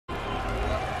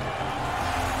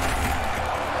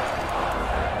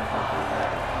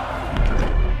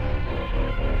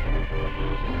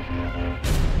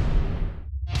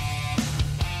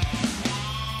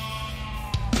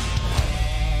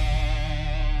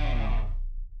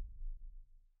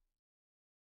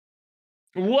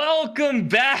Welcome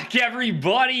back,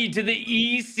 everybody, to the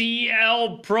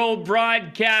ECL Pro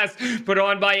broadcast put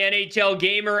on by NHL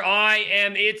Gamer. I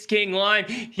am It's King Lime.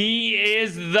 He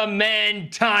is the man,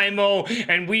 Timo.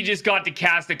 And we just got to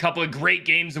cast a couple of great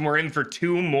games, and we're in for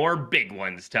two more big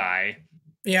ones, Ty.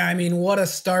 Yeah, I mean, what a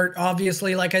start.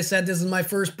 Obviously, like I said, this is my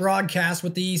first broadcast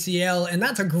with the ECL, and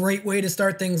that's a great way to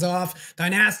start things off.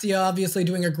 Dynastia obviously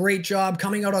doing a great job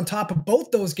coming out on top of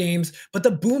both those games, but the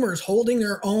Boomers holding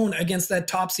their own against that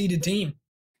top-seeded team.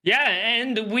 Yeah,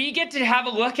 and we get to have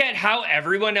a look at how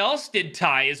everyone else did,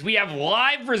 Ty, as we have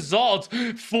live results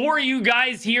for you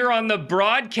guys here on the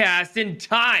broadcast. And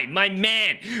Ty, my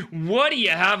man, what do you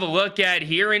have a look at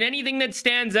here, and anything that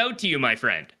stands out to you, my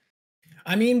friend?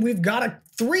 I mean, we've got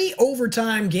three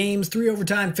overtime games, three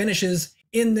overtime finishes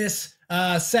in this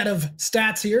set of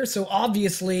stats here. So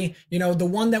obviously, you know, the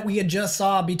one that we had just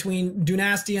saw between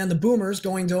Dynastia and the Boomers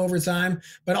going to overtime,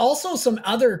 but also some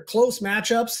other close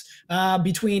matchups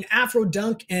between Afro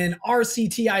Dunk and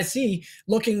RCTIC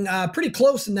looking pretty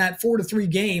close in that 4-3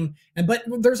 game. But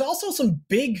there's also some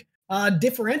big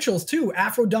differentials too.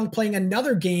 Afro Dunk playing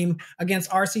another game against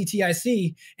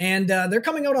RCTIC, and they're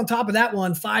coming out on top of that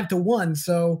one 5-1.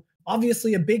 So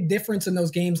obviously a big difference in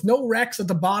those games. No Rex at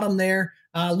the bottom there,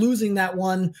 losing that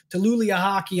one to Luleå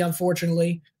Hockey,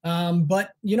 unfortunately.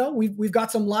 But you know, we've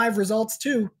got some live results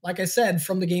too, like I said,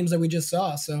 from the games that we just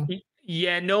saw. So.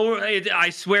 Yeah, I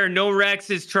swear no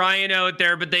Rex is trying out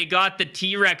there, but they got the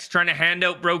T-Rex trying to hand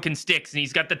out broken sticks, and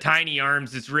he's got the tiny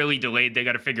arms. It's really delayed. They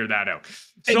got to figure that out.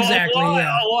 So exactly,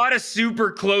 a lot of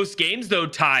super close games, though,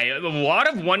 Ty. A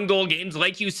lot of one-goal games,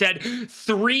 like you said,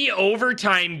 3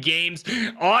 overtime games.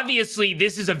 Obviously,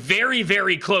 this is a very,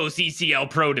 very close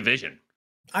ECL Pro division.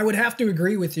 I would have to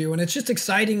agree with you, and it's just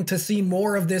exciting to see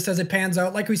more of this as it pans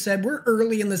out. Like we said, we're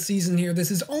early in the season here. This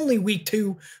is only week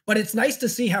 2, but it's nice to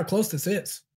see how close this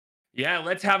is. Yeah,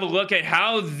 let's have a look at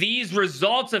how these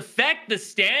results affect the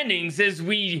standings, as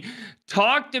we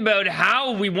talked about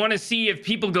how we want to see if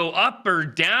people go up or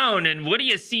down. And what do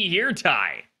you see here,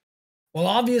 Ty? Well,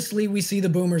 obviously, we see the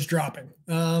Boomers dropping.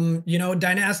 You know,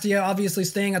 Dynastia obviously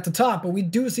staying at the top, but we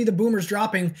do see the Boomers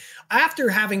dropping after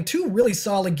having 2 really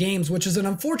solid games, which is an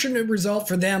unfortunate result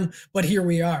for them, but here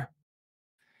we are.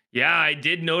 Yeah, I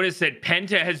did notice that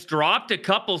Penta has dropped a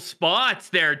couple spots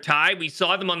there, Ty. We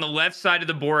saw them on the left side of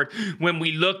the board when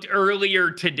we looked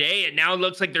earlier today. It now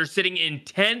looks like they're sitting in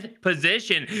 10th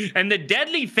position. And the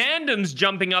Deadly Fandoms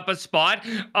jumping up a spot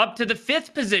up to the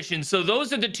 5th position. So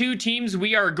those are the 2 teams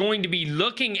we are going to be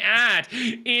looking at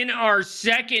in our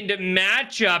second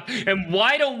matchup. And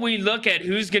why don't we look at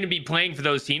who's going to be playing for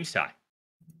those teams, Ty?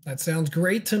 That sounds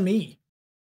great to me.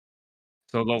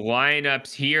 So the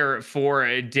lineups here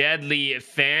for Deadly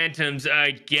Phantoms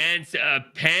against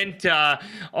Penta.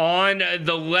 On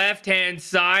the left-hand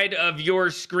side of your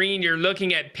screen, you're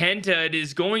looking at Penta. It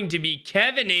is going to be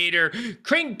Kevinator,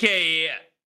 Krinke,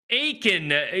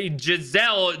 Aiken,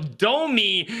 Giselle,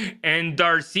 Domi, and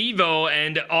Darcivo,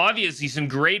 and obviously some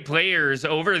great players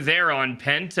over there on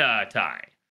Penta, Ty.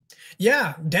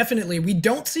 Yeah, definitely. We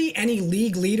don't see any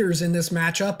league leaders in this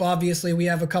matchup. Obviously, we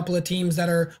have a couple of teams that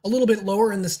are a little bit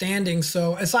lower in the standings.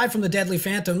 So aside from the Deadly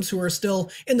Phantoms, who are still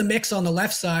in the mix on the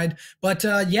left side, but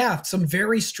yeah, some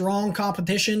very strong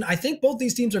competition. I think both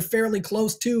these teams are fairly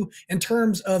close too in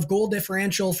terms of goal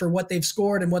differential for what they've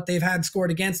scored and what they've had scored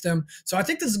against them. So I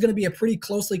think this is going to be a pretty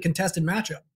closely contested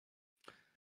matchup.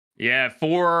 Yeah,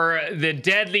 for the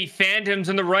Deadly Phantoms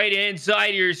on the right-hand side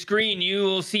of your screen, you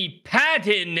will see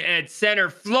Patton at center,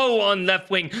 Flo on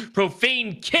left wing,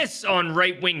 Profane Kiss on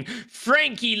right wing,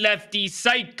 Frankie lefty,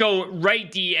 Psycho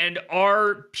righty, and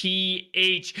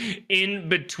RPH in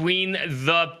between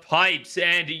the pipes.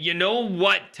 And you know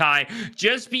what, Ty?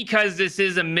 Just because this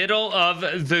is a middle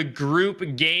of the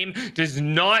group game does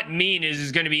not mean it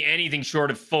is going to be anything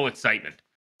short of full excitement.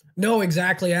 No,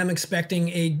 exactly. I'm expecting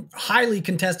a highly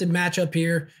contested matchup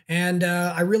here, and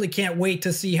I really can't wait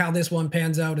to see how this one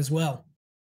pans out as well.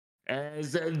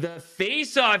 As the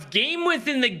face-off game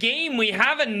within the game, we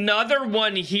have another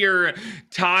one here,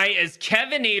 Ty, as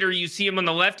Kevinator, you see him on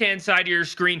the left-hand side of your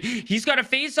screen. He's got a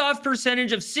face-off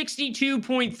percentage of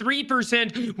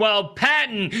 62.3%, while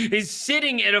Patton is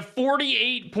sitting at a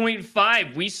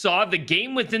 48.5%. We saw the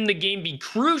game within the game be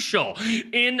crucial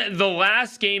in the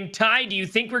last game. Ty, do you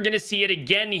think we're going to see it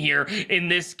again here in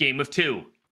this game of 2?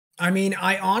 I mean,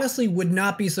 I honestly would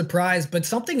not be surprised, but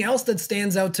something else that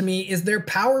stands out to me is their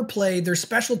power play, their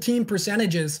special team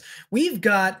percentages. We have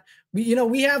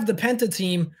the Penta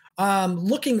team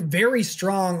looking very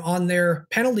strong on their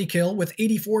penalty kill with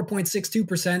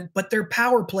 84.62%, but their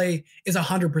power play is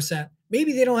 100%.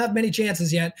 Maybe they don't have many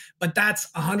chances yet, but that's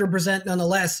 100%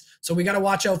 nonetheless. So we got to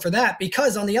watch out for that,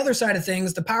 because on the other side of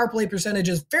things, the power play percentage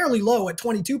is fairly low at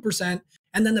 22%,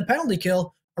 and then the penalty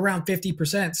kill around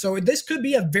 50%. So this could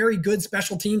be a very good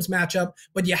special teams matchup,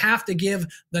 but you have to give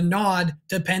the nod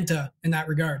to Penta in that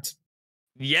regards.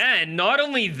 Yeah, and not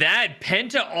only that,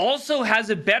 Penta also has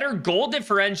a better goal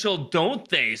differential, don't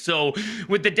they? So,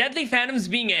 with the Deadly Phantoms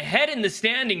being ahead in the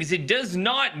standings, it does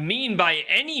not mean by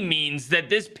any means that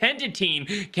this Penta team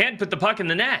can't put the puck in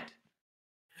the net.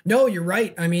 No, you're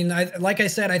right. I mean, like I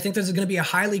said, I think this is going to be a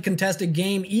highly contested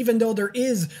game, even though there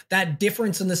is that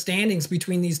difference in the standings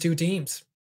between these two teams.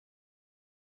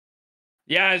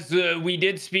 Yeah, as we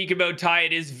did speak about, Ty,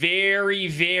 it is very,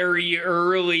 very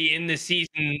early in the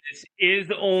season. This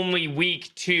is only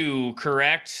week 2,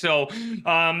 correct? So,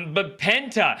 but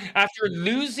Penta, after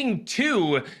losing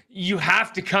 2, you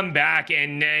have to come back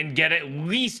and get at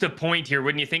least a point here,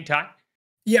 wouldn't you think, Ty?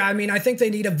 Yeah, I mean, I think they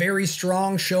need a very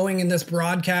strong showing in this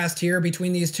broadcast here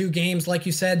between these two games. Like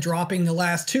you said, dropping the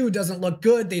last 2 doesn't look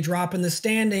good. They drop in the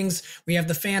standings. We have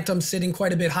the Phantoms sitting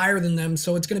quite a bit higher than them.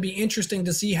 So it's going to be interesting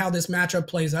to see how this matchup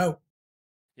plays out.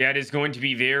 Yeah, it is going to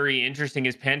be very interesting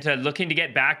as Penta looking to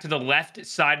get back to the left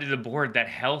side of the board, that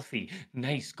healthy,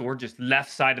 nice, gorgeous left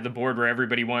side of the board where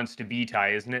everybody wants to be,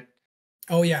 Ty, isn't it?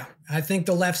 Oh, yeah. I think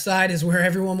the left side is where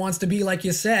everyone wants to be, like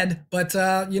you said. But,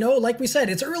 like we said,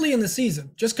 it's early in the season.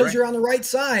 Just because Right. you're on the right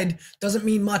side doesn't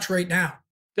mean much right now.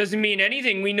 Doesn't mean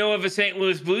anything. We know of a St.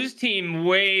 Louis Blues team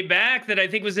way back that I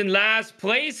think was in last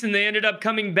place, and they ended up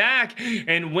coming back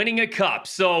and winning a cup.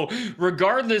 So,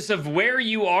 regardless of where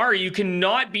you are, you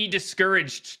cannot be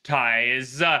discouraged, Ty,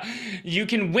 as you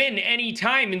can win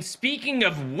anytime. And speaking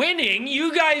of winning,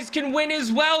 you guys can win as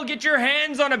well. Get your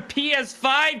hands on a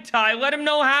PS5, Ty. Let them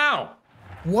know how.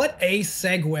 What a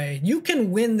segue. You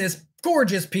can win this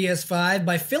gorgeous PS5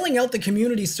 by filling out the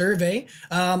community survey.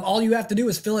 All you have to do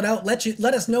is fill it out. Let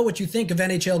us know what you think of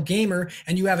NHL Gamer,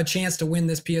 and you have a chance to win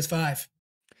this PS5.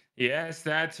 Yes,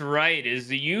 that's right.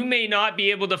 Is you may not be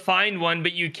able to find one,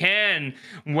 but you can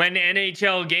when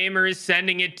NHL Gamer is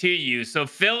sending it to you. So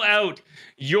fill out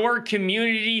your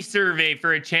community survey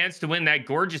for a chance to win that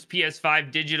gorgeous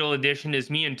PS5 digital edition.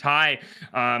 As me and Ty,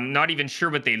 not even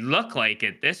sure what they look like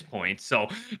at this point. So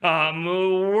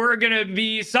someone's gonna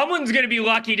be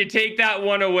lucky to take that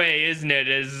one away, isn't it?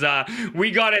 As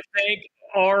we gotta thank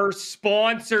our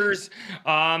sponsors.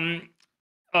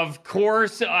 Of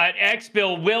course,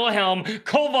 X-Bill, Wilhelm,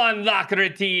 Kovan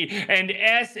Lakrati, and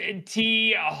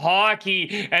ST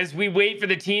Hockey as we wait for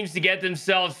the teams to get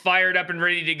themselves fired up and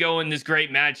ready to go in this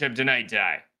great matchup tonight,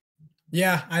 Ty.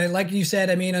 Yeah, I like you said.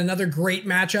 I mean, another great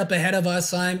matchup ahead of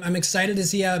us. I'm excited to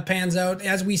see how it pans out.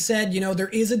 As we said, there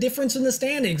is a difference in the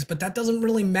standings, but that doesn't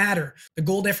really matter. The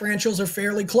goal differentials are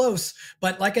fairly close.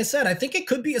 But like I said, I think it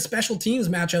could be a special teams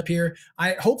matchup here.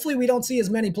 Hopefully we don't see as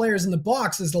many players in the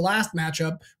box as the last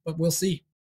matchup, but we'll see.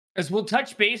 As we'll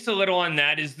touch base a little on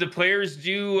that, as the players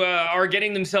are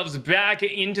getting themselves back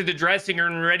into the dressing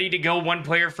room and ready to go. One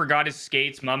player forgot his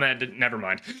skates. Mama, never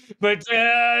mind. But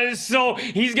so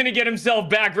he's gonna get himself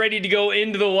back ready to go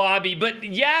into the lobby. But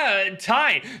yeah,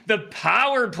 Ty, the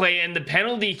power play and the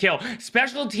penalty kill,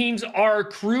 special teams are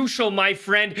crucial, my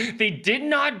friend. They did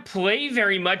not play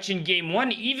very much in game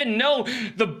 1, even though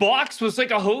the box was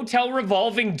like a hotel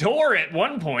revolving door at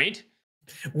one point.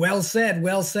 Well said.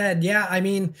 Well said. Yeah, I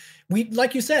mean,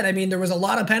 like you said, I mean, there was a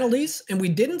lot of penalties and we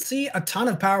didn't see a ton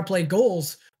of power play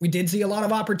goals. We did see a lot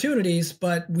of opportunities,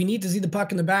 but we need to see the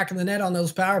puck in the back of the net on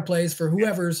those power plays for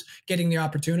whoever's getting the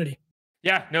opportunity.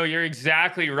 Yeah, no, you're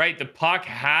exactly right. The puck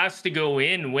has to go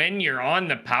in when you're on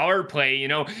the power play.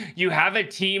 You have a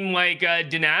team like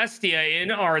Dynastia in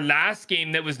our last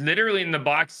game that was literally in the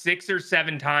box 6 or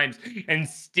 7 times and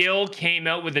still came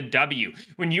out with a W.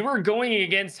 When you are going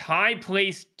against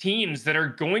high-placed teams that are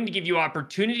going to give you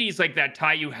opportunities like that,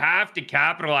 Ty, you have to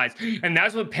capitalize. And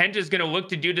that's what Penta is going to look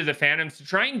to do to the Phantoms to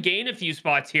try and gain a few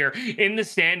spots here in the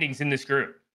standings in this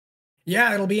group.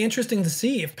 Yeah, it'll be interesting to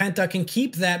see if Penta can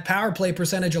keep that power play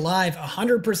percentage alive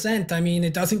 100%. I mean,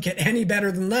 it doesn't get any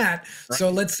better than that. Right. So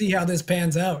let's see how this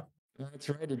pans out. That's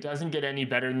right. It doesn't get any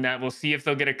better than that. We'll see if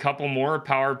they'll get a couple more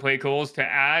power play goals to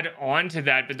add on to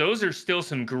that. But those are still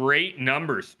some great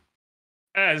numbers.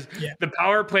 As the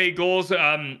power play goals,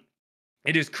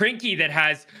 it is Krinke that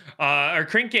has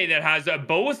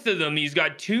both of them. He's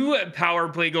got 2 power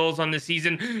play goals on the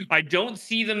season. I don't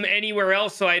see them anywhere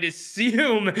else, so I'd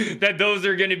assume that those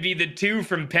are going to be the 2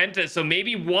 from Penta. So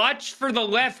maybe watch for the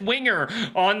left winger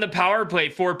on the power play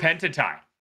for Penta, Ty.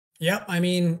 Yep. I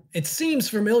mean, it seems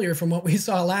familiar from what we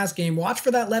saw last game. Watch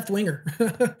for that left winger. You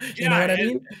know Yeah, what I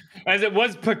mean? as it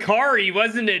was Picari,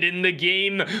 wasn't it, in the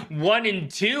game 1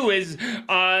 and 2? Is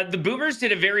the Boomers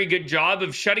did a very good job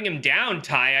of shutting him down,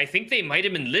 Ty. I think they might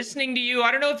have been listening to you.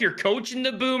 I don't know if you're coaching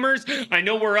the Boomers. I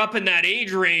know we're up in that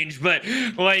age range, but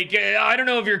like I don't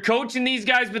know if you're coaching these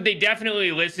guys, but they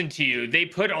definitely listened to you. They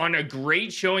put on a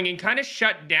great showing and kind of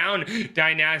shut down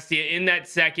Dynastia in that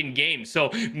second game. So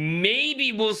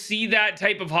maybe we'll see that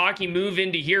type of hockey move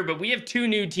into here, but we have two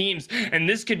new teams, and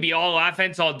this could be all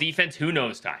offense, all defense. Who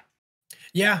knows, Ty?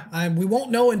 Yeah, we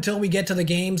won't know until we get to the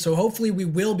game. So hopefully we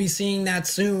will be seeing that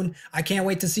soon. I can't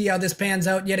wait to see how this pans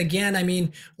out yet again. I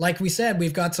mean, like we said,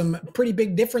 we've got some pretty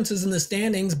big differences in the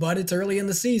standings, but it's early in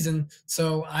the season.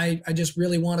 So I just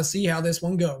really want to see how this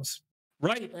one goes.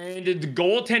 Right. And the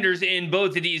goaltenders in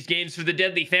both of these games for the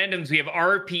Deadly Phantoms, we have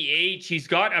RPH. He's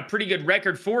got a pretty good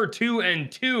record,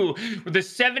 4-2-2, with a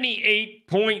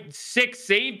 78.6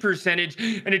 save percentage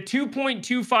and a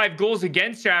 2.25 goals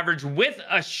against average with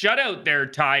a shutout there,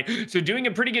 Ty. So doing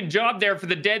a pretty good job there for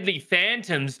the Deadly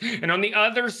Phantoms. And on the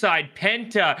other side,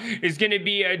 Penta is going to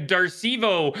be a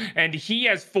Darcivo, and he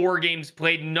has 4 games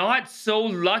played. Not so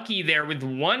lucky there with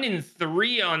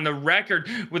 1-3 on the record,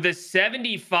 with a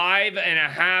 75.5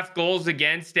 goals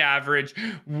against average,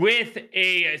 with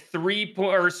a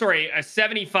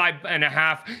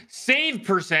 75.5 save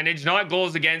percentage, not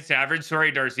goals against average.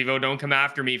 Sorry, Darcivo, don't come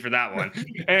after me for that one.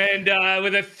 And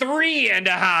with a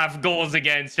 3.5 goals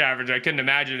against average. I couldn't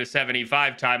imagine a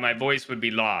 75 time. My voice would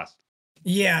be lost.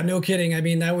 Yeah, no kidding. I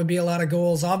mean, that would be a lot of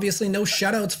goals. Obviously, no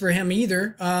shutouts for him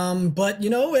either. But, you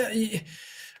know,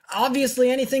 obviously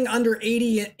anything under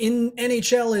 80 in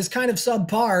NHL is kind of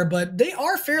subpar, but they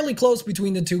are fairly close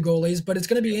between the two goalies. But it's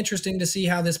going to be interesting to see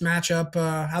how this matchup,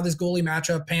 how this goalie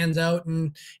matchup pans out,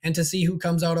 and to see who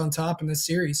comes out on top in this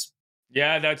series.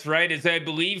 Yeah, that's right. As I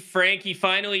believe Frankie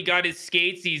finally got his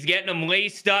skates. He's getting them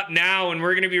laced up now, and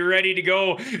we're going to be ready to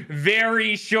go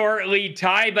very shortly,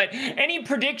 Ty. But any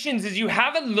predictions as you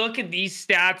have a look at these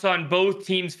stats on both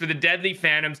teams for the Deadly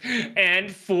Phantoms and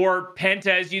for Penta?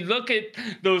 As you look at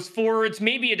those forwards,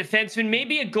 maybe a defenseman,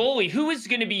 maybe a goalie, who is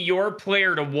going to be your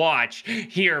player to watch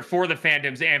here for the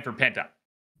Phantoms and for Penta?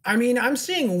 I mean, I'm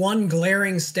seeing one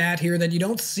glaring stat here that you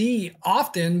don't see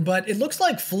often, but it looks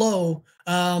like Flo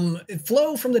from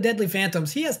the Deadly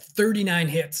Phantoms. He has 39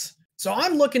 hits. So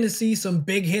I'm looking to see some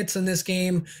big hits in this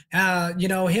game. You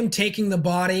know, him taking the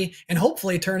body and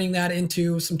hopefully turning that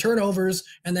into some turnovers,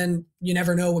 and then you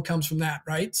never know what comes from that,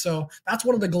 right? So that's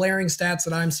one of the glaring stats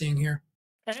that I'm seeing here.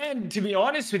 And to be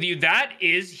honest with you, that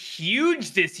is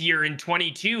huge this year in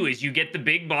 22, as you get the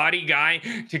big body guy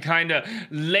to kind of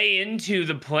lay into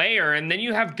the player, and then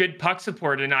you have good puck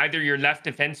support in either your left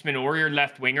defenseman or your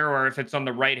left winger, or if it's on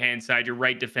the right-hand side, your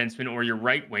right defenseman or your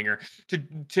right winger,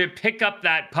 to pick up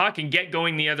that puck and get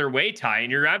going the other way, Ty.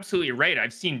 And you're absolutely right.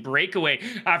 I've seen breakaway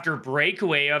after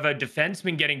breakaway of a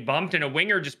defenseman getting bumped and a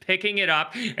winger just picking it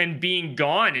up and being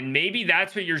gone. And maybe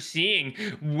that's what you're seeing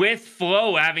with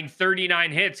Flo having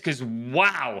 39 hits, because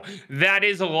wow, that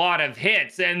is a lot of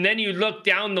hits. And then you look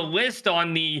down the list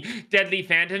on the Deadly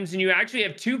Phantoms, and you actually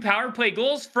have 2 power play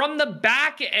goals from the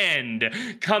back end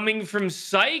coming from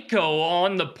Psycho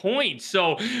on the point.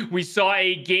 So we saw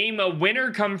a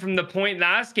winner come from the point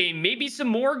last game. Maybe some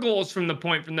more goals from the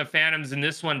point from the Phantoms in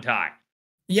this one, Ty.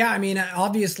 Yeah, I mean,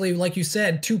 obviously, like you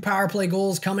said, 2 power play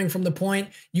goals coming from the point.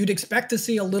 You'd expect to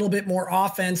see a little bit more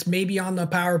offense, maybe on the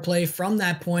power play from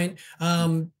that point.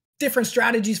 Different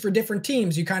strategies for different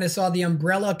teams. You kind of saw the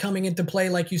umbrella coming into play,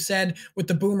 like you said, with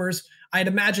the Boomers. I'd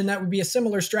imagine that would be a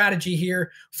similar strategy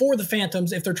here for the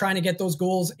Phantoms if they're trying to get those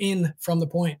goals in from the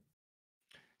point.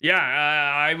 Yeah,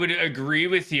 I would agree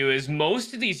with you, as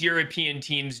most of these European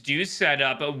teams do set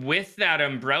up with that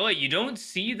umbrella. You don't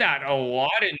see that a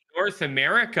lot in North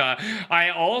America.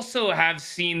 I also have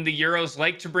seen the Euros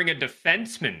like to bring a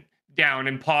defenseman down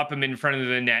and pop him in front of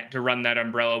the net to run that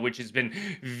umbrella, which has been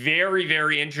very,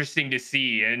 very interesting to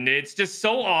see. And it's just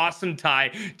so awesome,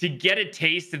 Ty, to get a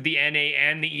taste of the NA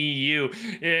and the EU.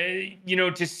 You know,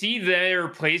 to see their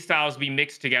play styles be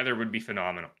mixed together would be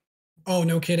phenomenal. Oh,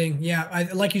 no kidding. Yeah,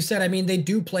 like you said, I mean, they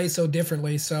do play so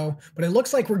differently. So, but it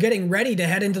looks like we're getting ready to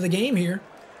head into the game here.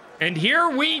 And here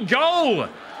we go.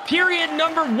 Period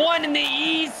number 1 in the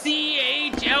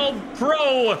ECL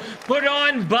Pro, put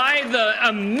on by the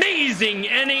amazing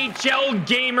NHL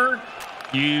gamer.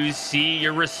 You see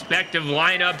your respective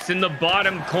lineups in the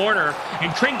bottom corner,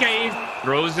 and Krinke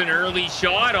throws an early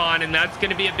shot on, and that's going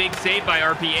to be a big save by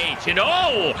RPH. And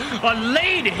oh, a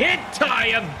late hit, Ty,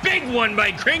 a big one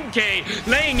by Krinke,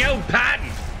 laying out Patton.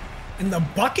 And the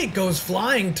bucket goes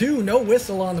flying too. No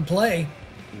whistle on the play.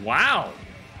 Wow.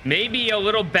 Maybe a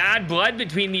little bad blood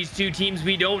between these two teams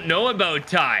we don't know about,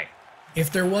 Ty.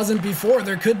 If there wasn't before,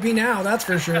 there could be now, that's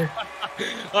for sure.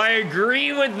 I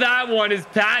agree with that one as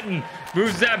Patton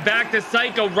moves that back to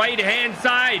Psycho, right-hand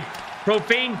side.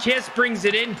 Profane Kiss brings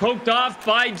it in, poked off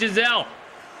by Giselle.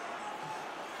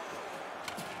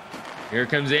 Here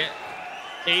comes it.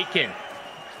 Aiken.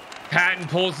 Patton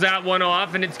pulls that one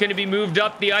off, and it's going to be moved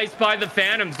up the ice by the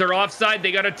Phantoms. They're offside.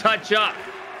 They got to touch up.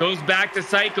 Goes back to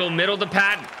Psycho, middle to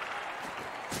Patton.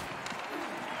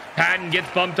 Patton gets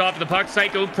bumped off the puck.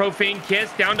 Psycho, Profane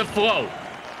Kiss, down to Flo.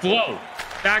 Flo,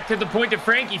 back to the point to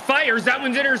Frankie. Fires. That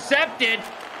one's intercepted.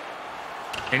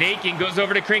 And Aiken goes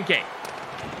over to Krinke.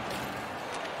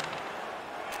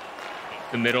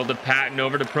 The middle to Patton,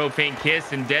 over to Profane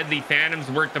Kiss, and Deadly Phantoms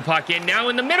work the puck in. Now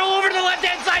in the middle, over to the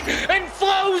left-hand side, and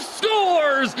Flo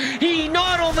scores! He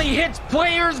not only hits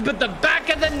players, but the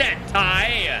back of the net,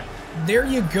 Ty. There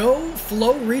you go.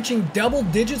 Flo reaching double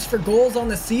digits for goals on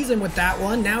the season with that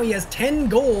one. Now he has 10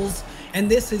 goals,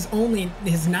 and this is only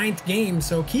his 9th game,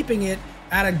 so keeping it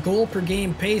at a goal per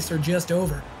game pace or just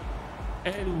over.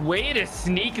 And way to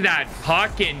sneak that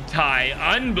puck in, Ty.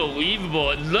 Unbelievable.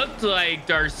 It looked like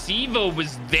Darcivo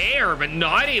was there, but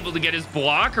not able to get his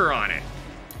blocker on it.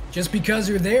 Just because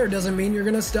you're there doesn't mean you're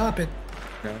going to stop it.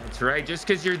 That's right. Just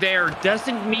because you're there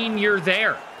doesn't mean you're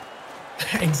there.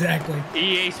 Exactly.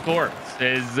 EA Sports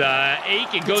as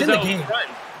Aiken goes out in front.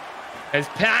 As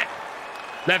Pat,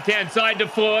 left-hand side to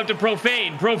Flo, up to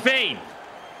Profane. Profane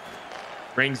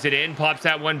brings it in, pops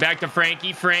that one back to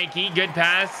Frankie. Frankie, good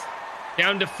pass.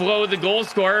 Down to Flo, the goal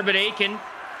scorer, but Aiken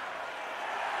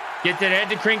gets it ahead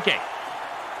to Krinke.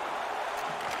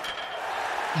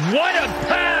 What a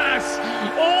pass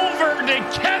over to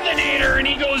Kevinator, and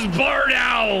he goes bar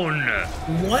down.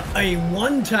 What a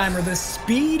one-timer. The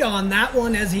speed on that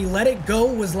one as he let it go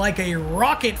was like a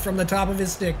rocket from the top of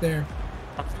his stick there.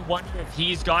 I wonder if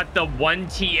he's got the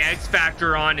 1TX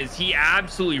factor on as he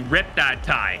absolutely ripped that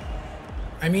tie.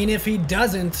 I mean, if he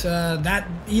doesn't, that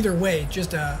either way,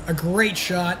 just a great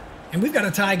shot. And we've got a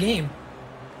tie game.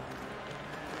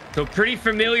 So pretty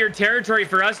familiar territory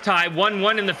for us, Ty.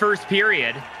 1-1 in the first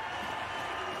period.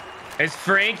 As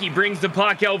Frankie brings the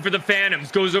puck out for the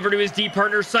Phantoms. Goes over to his D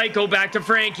partner, Psycho, back to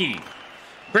Frankie.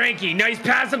 Frankie, nice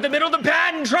pass up the middle to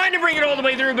Patton. Trying to bring it all the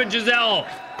way through, but Giselle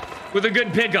with a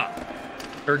good pickup.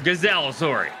 Or Gazelle,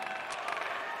 sorry.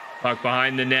 Puck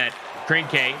behind the net.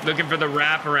 Krinke looking for the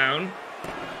wraparound.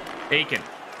 Aiken.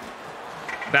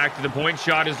 Back to the point.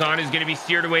 Shot is on. Is going to be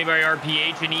steered away by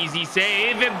RPH. An easy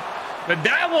save. But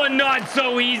that one not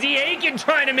so easy. Aiken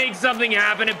trying to make something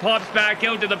happen. It pops back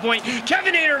out to the point.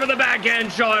 Kevinator with a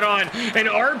backhand shot on. And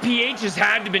RPH has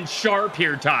had to have been sharp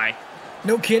here, Ty.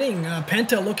 No kidding.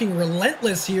 Penta looking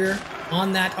relentless here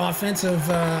on that offensive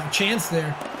chance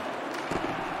there.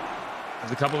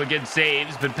 There's a couple of good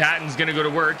saves, but Patton's going to go to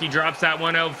work. He drops that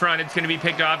one out front. It's going to be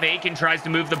picked off. Aiken tries to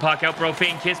move the puck out.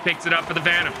 Profane Kiss picks it up for the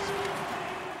Phantoms.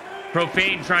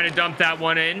 Profane trying to dump that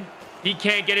one in. He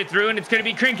can't get it through, and it's going to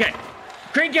be Krinke.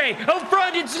 Krinke out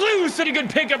front. It's loose, and a good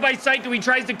pickup by Psycho. He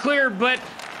tries to clear, but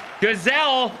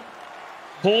Gazelle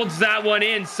holds that one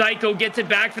in. Psycho gets it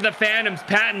back for the Phantoms.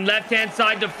 Patton left-hand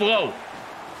side to Flo.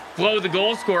 Flo, the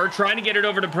goal scorer, trying to get it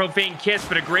over to Profane Kiss,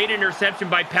 but a great interception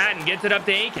by Patton gets it up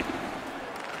to Aiken.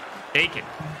 Aiken.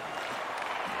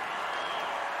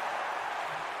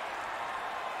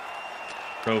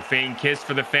 Profane Kiss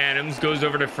for the Phantoms. Goes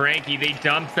over to Frankie. They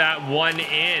dump that one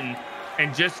in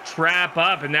and just trap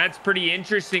up. And that's pretty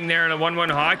interesting there in a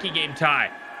 1-1 hockey game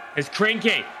tie. As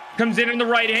Krinke comes in on the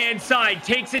right-hand side.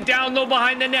 Takes it down low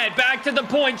behind the net. Back to the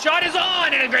point. Shot is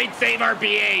on. And a great save,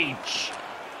 RPH.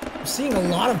 We're seeing a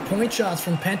lot of point shots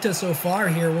from Penta so far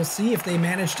here. We'll see if they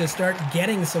manage to start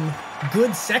getting some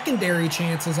good secondary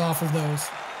chances off of those.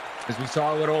 As we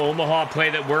saw a little Omaha play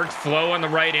that worked. Flo on the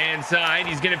right-hand side.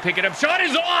 He's going to pick it up. Shot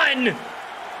is on!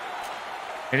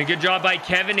 And a good job by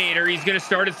Kevinator. He's going to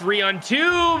start a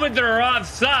 3-on-2, but they're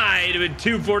offside with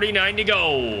 2:49 to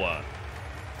go.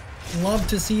 Love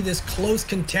to see this close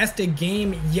contested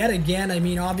game yet again. I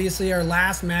mean, obviously our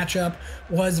last matchup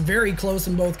was very close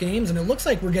in both games, and it looks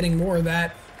like we're getting more of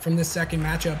that from this second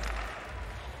matchup.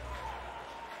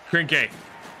 Krinke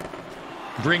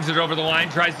brings it over the line,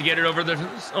 tries to get it over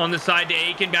on the side to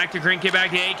Aiken, back to Krinke,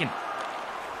 back to Aiken.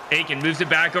 Aiken moves it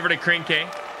back over to Krinke.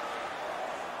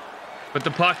 But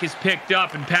the puck is picked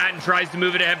up, and Patton tries to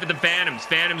move it ahead for the Phantoms.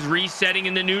 Phantoms resetting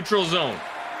in the neutral zone.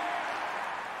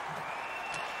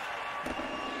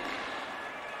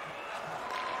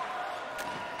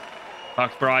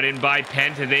 Puck brought in by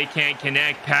Penta. They can't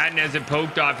connect. Patton has it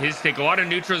poked off his stick. A lot of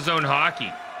neutral zone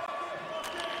hockey.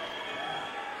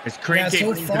 As Yeah, Cranky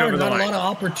so brings it far over the not a line. lot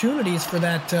of opportunities for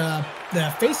that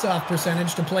face-off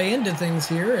percentage to play into things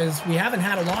here, as we haven't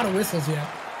had a lot of whistles yet.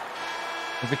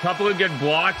 There's a couple of good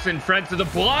blocks in front. So the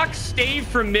blocks stay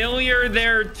familiar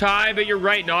there, Ty, but you're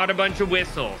right, not a bunch of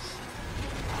whistles.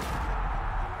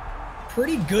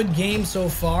 Pretty good game so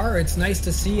far. It's nice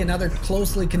to see another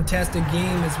closely contested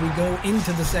game as we go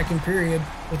into the second period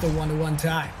with a 1-1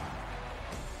 tie.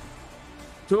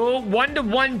 So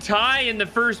 1-1 tie in the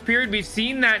first period. We've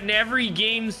seen that in every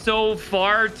game so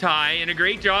far, Ty, and a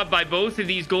great job by both of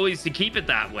these goalies to keep it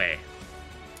that way.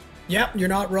 Yep, you're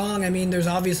not wrong. I mean, there's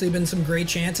obviously been some great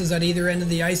chances at either end of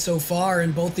the ice so far,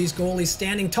 and both these goalies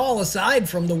standing tall aside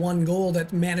from the one goal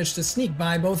that managed to sneak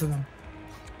by both of them.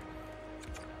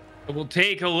 We'll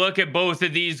take a look at both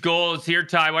of these goals here,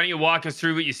 Ty. Why don't you walk us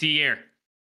through what you see here?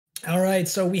 All right,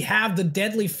 so we have the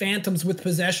Deadly Phantoms with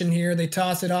possession here. They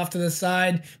toss it off to the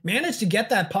side, manage to get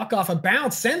that puck off a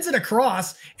bounce, sends it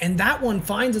across, and that one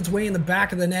finds its way in the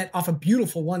back of the net off a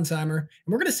beautiful one-timer. And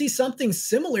we're going to see something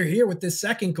similar here with this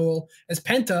second goal as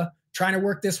Penta trying to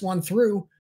work this one through.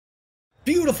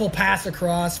 Beautiful pass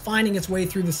across, finding its way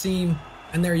through the seam,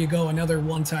 and there you go, another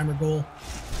one-timer goal.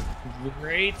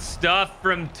 Great stuff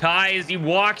from Ty as he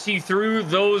walks you through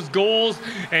those goals,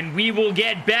 and we will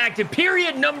get back to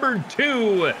period number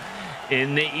 2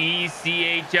 in the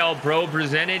ECHL Pro,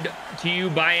 presented to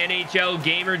you by NHL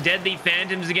Gamer. Deadly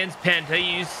Phantoms against Penta.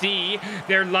 You see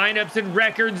their lineups and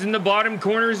records in the bottom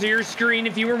corners of your screen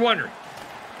if you were wondering.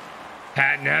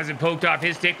 Patton has it poked off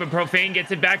his stick, but Profane gets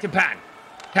it back to Patton.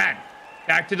 Patton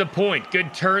back to the point.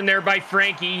 Good turn there by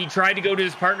Frankie. He tried to go to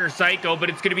his partner, Psycho, but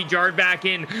it's going to be jarred back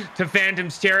in to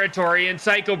Phantom's territory, and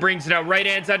Psycho brings it out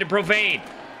right-hand side to Profane.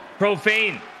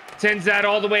 Profane sends that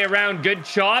all the way around. Good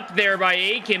chop there by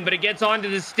Aiken, but it gets onto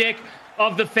the stick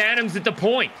of the Phantoms at the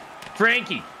point.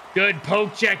 Frankie, good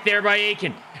poke check there by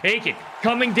Aiken. Aiken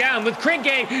coming down with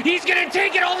Krinke. He's going to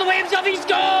take it all the way himself. He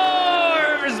scores!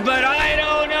 But I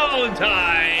don't know,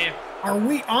 Ty. Are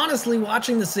we honestly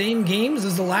watching the same games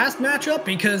as the last matchup?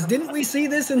 Because didn't we see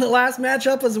this in the last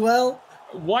matchup as well?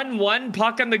 1-1,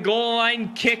 puck on the goal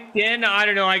line, kicked in. I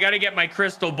don't know. I got to get my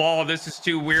crystal ball. This is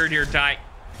too weird here, Ty.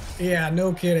 Yeah,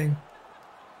 no kidding.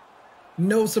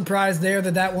 No surprise there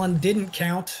that that one didn't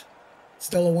count.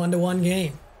 Still a 1-1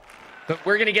 game. But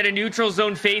we're going to get a neutral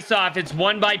zone face-off. It's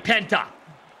won by Penta.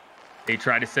 They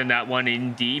try to send that one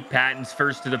in deep. Patton's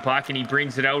first to the puck, and he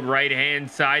brings it out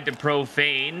right-hand side to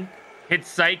Profane. Hits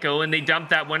Psycho, and they dump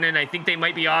that one in. I think they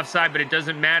might be offside, but it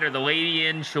doesn't matter. The lady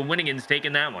in Shawinigan's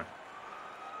taking that one.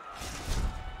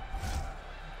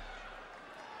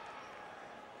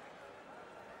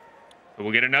 So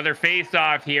we'll get another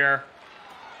face-off here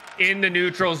in the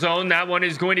neutral zone. That one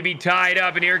is going to be tied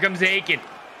up, and here comes Aiken.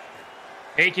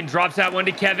 Aiken drops that one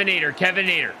to Kevin Nader. Kevin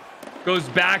Nader goes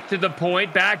back to the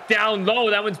point, back down low.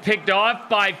 That one's picked off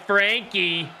by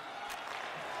Frankie.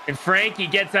 And Frankie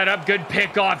gets that up. Good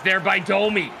pick off there by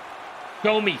Domi.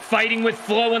 Domi fighting with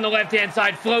Flo on the left-hand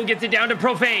side. Flo gets it down to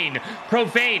Profane.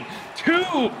 Profane, 2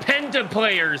 Penta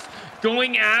players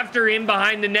going after him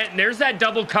behind the net. And there's that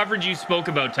double coverage you spoke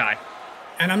about, Ty.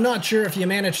 And I'm not sure if you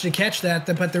managed to catch that,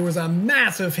 but there was a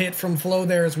massive hit from Flo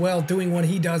there as well, doing what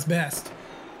he does best.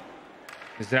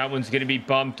 That one's going to be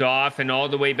bumped off and all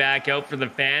the way back out for the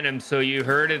Phantoms. So you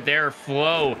heard it there.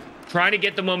 Flo trying to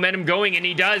get the momentum going, and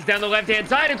he does down the left-hand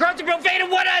side across the Profane. And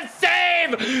what a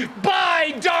save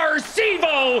by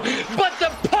Darcivo! But the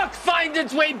puck finds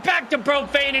its way back to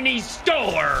Profane, and he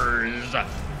scores.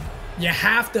 You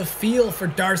have to feel for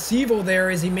Darcivo there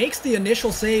as he makes the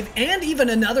initial save and even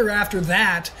another after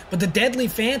that. But the Deadly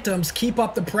Phantoms keep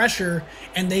up the pressure,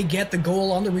 and they get the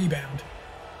goal on the rebound.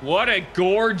 What a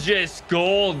gorgeous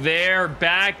goal there.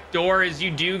 Backdoor, as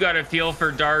you do got to feel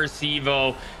for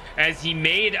Darcivo as he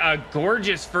made a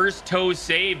gorgeous first toe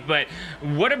save. But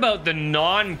what about the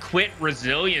non-quit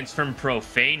resilience from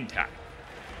Profane Time?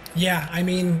 Yeah, I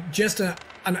mean, just an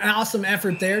awesome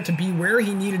effort there to be where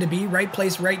he needed to be. Right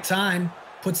place, right time.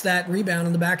 Puts that rebound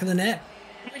in the back of the net.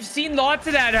 We've seen lots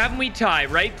of that, haven't we, Ty?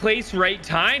 Right place, right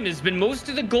time has been most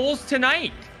of the goals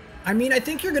tonight. I mean, I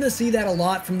think you're going to see that a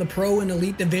lot from the pro and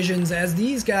elite divisions as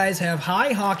these guys have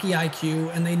high hockey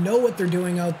IQ and they know what they're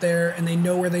doing out there and they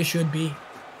know where they should be.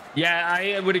 Yeah,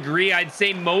 I would agree. I'd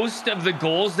say most of the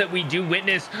goals that we do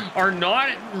witness are not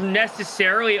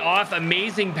necessarily off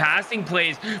amazing passing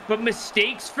plays, but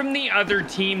mistakes from the other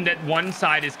team that one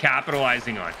side is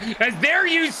capitalizing on. As there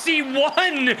you see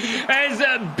one as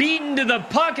beaten to the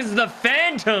puck as the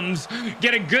Phantoms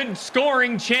get a good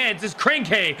scoring chance as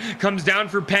Krenke comes down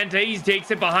for Penta. He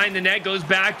takes it behind the net, goes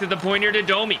back to the point here to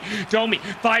Domi. Domi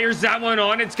fires that one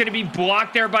on. It's going to be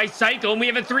blocked there by Psycho, and we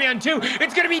have a 3-on-2.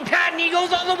 It's going to be Patton. He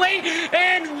goes all the way,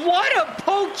 and what a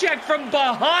poke check from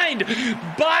behind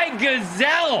by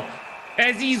Gazelle,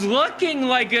 as he's looking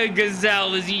like a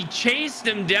gazelle as he chased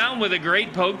him down with a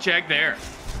great poke check there.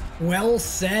 Well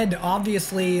said.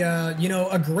 Obviously, you know,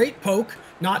 a great poke,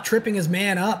 not tripping his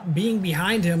man up, being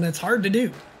behind him. That's hard to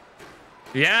do.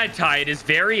 Yeah, Ty, it is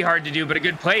very hard to do, but a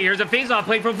good play. Here's a face-off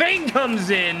play. Profane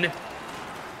comes in,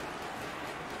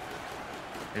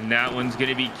 and that one's going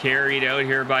to be carried out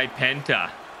here by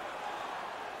Penta.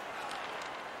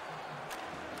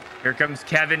 Here comes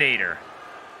Kevinator.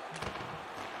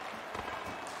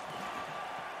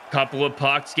 Couple of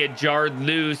pucks get jarred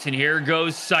loose, and here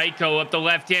goes Psycho up the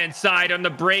left-hand side on the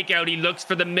breakout. He looks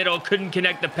for the middle, couldn't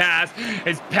connect the pass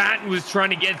as Patton was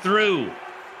trying to get through.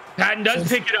 Patton does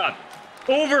pick it up.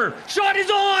 Over. Shot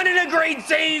is on, and a great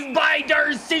save by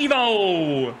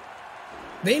Darcivo.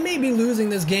 They may be losing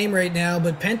this game right now,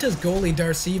 but Penta's goalie,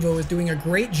 Darcivo, is doing a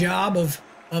great job of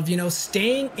you know,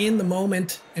 staying in the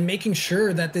moment and making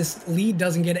sure that this lead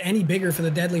doesn't get any bigger for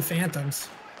the Deadly Phantoms.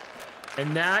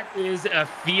 And that is a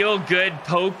feel-good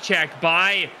poke check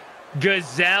by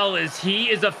Gazelle, as he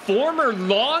is a former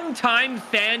longtime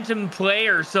Phantom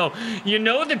player. So, you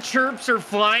know, the chirps are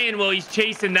flying while he's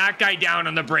chasing that guy down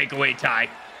on the breakaway, Ty.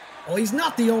 Well, he's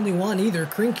not the only one either.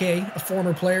 Krenke, a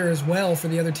former player as well for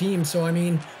the other team. So, I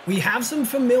mean, we have some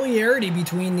familiarity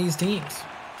between these teams.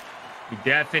 We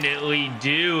definitely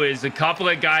do. As a couple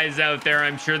of guys out there,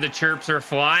 I'm sure the chirps are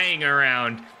flying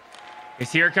around.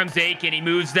 As here comes Aiken. He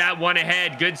moves that one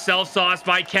ahead. Good self-sauce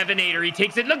by Kevinator. He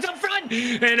takes it, looks up front,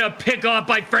 and a pick-off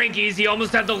by Frankie's. He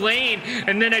almost had the lane.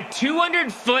 And then a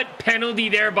 200-foot penalty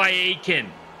there by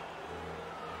Aiken.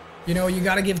 You know, you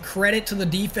got to give credit to the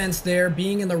defense there,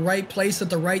 being in the right place at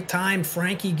the right time.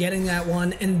 Frankie getting that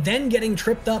one, and then getting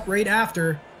tripped up right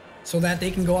after so that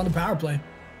they can go on the power play.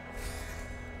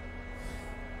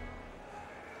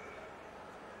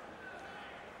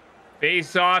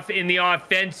 Face off in the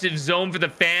offensive zone for the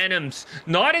Phantoms.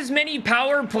 Not as many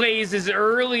power plays as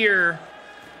earlier,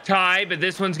 Ty, but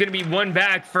this one's going to be one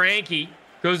back. Frankie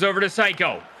goes over to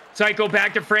Psycho. Psycho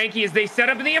back to Frankie as they set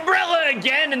up in the umbrella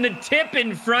again, and the tip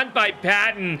in front by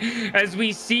Patton as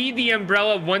we see the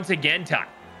umbrella once again, Ty.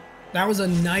 That was a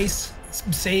nice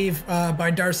save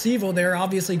by Darcivo there.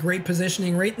 Obviously great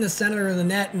positioning right in the center of the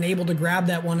net and able to grab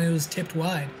that one. It was tipped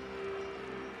wide.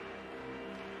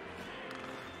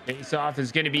 Face-off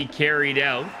is going to be carried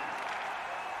out,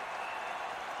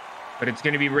 but it's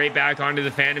going to be right back onto the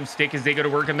Phantom stick as they go to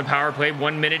work on the power play.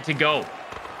 1 minute to go.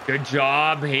 Good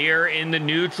job here in the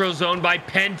neutral zone by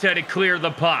Penta to clear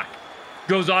the puck.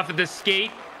 Goes off at the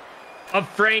skate of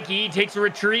Frankie. Takes a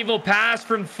retrieval pass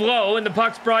from Flo, and the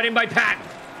puck's brought in by Patton.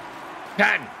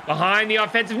 Patton behind the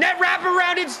offensive net, wrap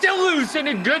around, it's still loose, and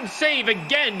a good save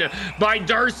again by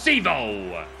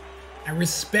Darcivo. I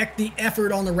respect the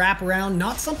effort on the wraparound.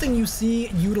 Not something you see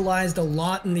utilized a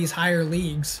lot in these higher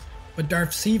leagues, but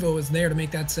Darcivo is there to make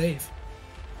that save.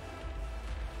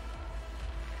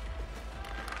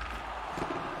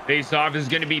 Face-off is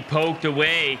going to be poked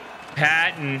away.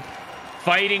 Patton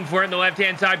fighting for it on the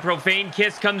left-hand side. Profane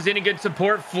Kiss comes in, a good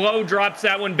support. Flo drops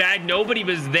that one back. Nobody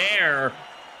was there.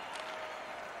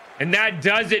 And that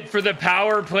does it for the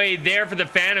power play there for the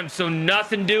Phantoms, so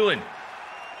nothing doing.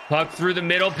 Puck through the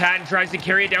middle. Patton tries to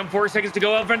carry it down. 4 seconds to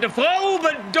go out front to Flo,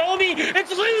 but Domi,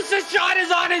 it's loose. The shot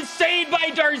is on and saved by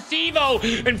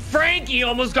Darcivo, and Frankie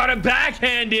almost got a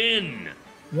backhand in.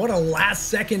 What a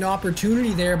last-second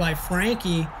opportunity there by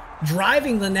Frankie,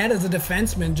 driving the net as a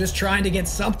defenseman, just trying to get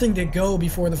something to go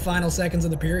before the final seconds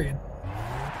of the period.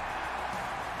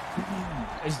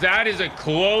 As that is a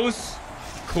close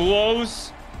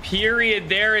period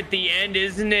there at the end,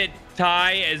 isn't it,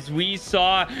 Ty, as we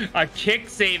saw a kick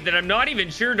save that I'm not even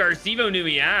sure Darcivo knew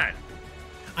he had.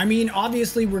 I mean,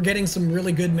 obviously we're getting some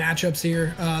really good matchups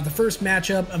here. The first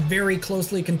matchup, a very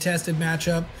closely contested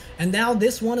matchup, and now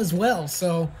this one as well.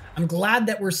 So I'm glad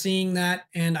that we're seeing that,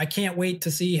 and I can't wait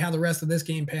to see how the rest of this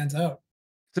game pans out.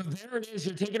 So there it is.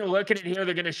 You're taking a look at it here.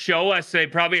 They're going to show us. They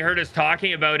probably heard us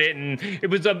talking about it. And it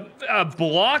was a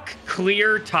block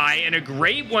clear, Ty, and a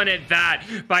great one at that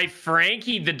by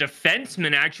Frankie, the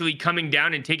defenseman, actually coming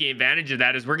down and taking advantage of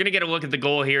that. As we're going to get a look at the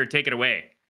goal here. Take it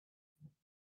away.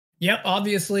 Yep,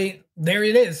 obviously, there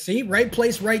it is. See, right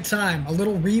place, right time. A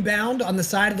little rebound on the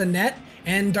side of the net,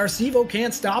 and Darcevo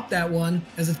can't stop that one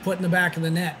as it's put in the back of the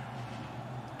net.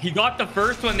 He got the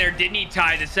first one there, didn't he,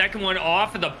 Ty? The second one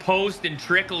off of the post and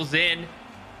trickles in.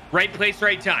 Right place,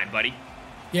 right time, buddy.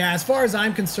 Yeah, as far as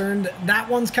I'm concerned, that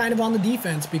one's kind of on the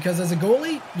defense because as a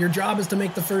goalie, your job is to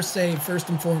make the first save first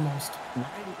and foremost. You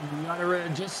gotta,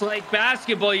 just like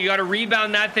basketball, you got to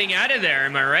rebound that thing out of there.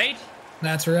 Am I right?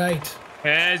 That's right.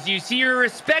 As you see your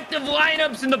respective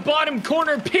lineups in the bottom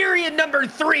corner, period number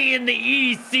 3 in the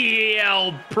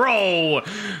ECL Pro.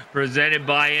 Presented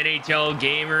by NHL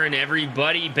Gamer and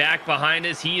everybody back behind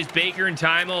us. He is Baker and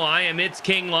Timo. I am It's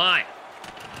King Live.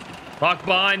 Puck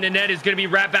behind the net is going to be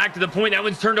wrapped back to the point. That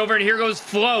one's turned over, and here goes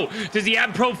Flo. Does he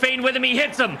have Profane with him? He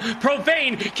hits him.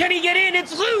 Profane, can he get in?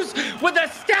 It's loose with a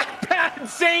stat pad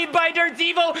save by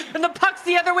Darcevo, and the puck's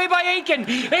the other way by Aiken.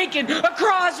 Aiken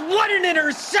across. What an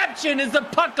interception as the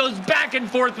puck goes back and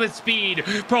forth with speed.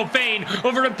 Profane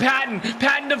over to Patton.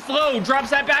 Patton to Flo.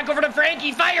 Drops that back over to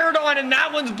Frankie. Fired on, and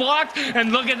that one's blocked.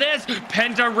 And look at this.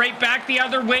 Penta right back the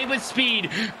other way with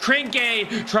speed.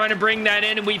 Krinke trying to bring that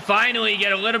in, and we finally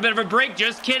get a little bit of a break.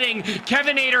 Just kidding.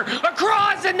 Kevin Ader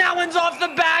across, and that one's off the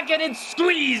back, and it's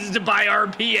squeezed by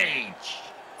RPH.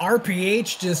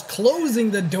 RPH just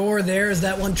closing the door there as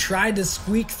that one tried to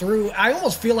squeak through. I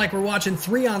almost feel like we're watching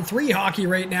 3-on-3 hockey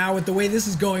right now with the way this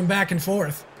is going back and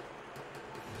forth.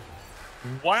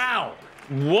 Wow.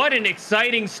 What an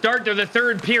exciting start to the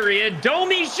third period.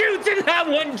 Domi shoots, and that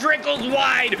one trickles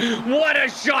wide. What a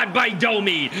shot by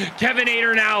Domi. Kevin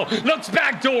Ader now looks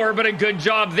back door, but a good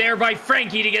job there by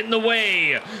Frankie to get in the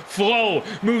way. Flo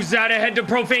moves that ahead to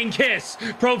Profane Kiss.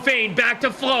 Profane back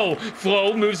to Flo.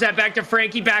 Flo moves that back to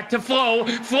Frankie, back to Flo.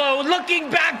 Flo looking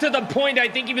back to the point. I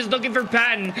think he was looking for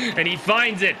Patton, and he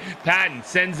finds it. Patton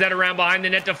sends that around behind the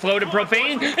net to Flo to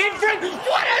Profane. In front.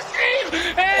 What a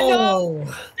save! And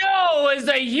no, is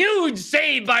a huge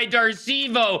save by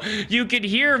Darcevo. You could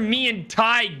hear me and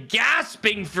Ty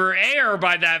gasping for air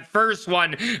by that first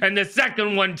one, and the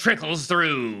second one trickles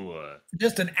through.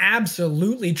 Just an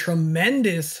absolutely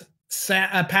tremendous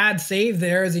pad save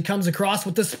there as he comes across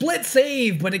with the split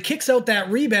save, but it kicks out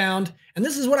that rebound. And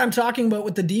this is what I'm talking about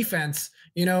with the defense.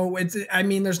 You know, I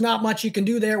mean, there's not much you can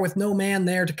do there with no man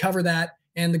there to cover that,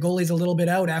 and the goalie's a little bit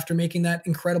out after making that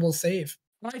incredible save.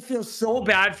 I feel so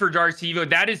bad for Darcevo.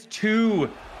 That is 2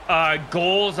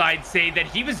 goals, I'd say, that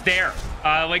he was there.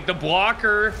 Like the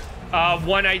blocker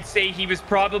one, I'd say he was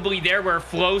probably there where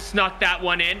Flo snuck that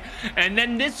one in. And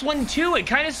then this one, too, it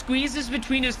kind of squeezes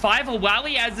between his 5. While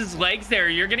he has his legs there,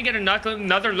 you're going to get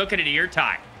another look at it here,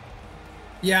 Ty.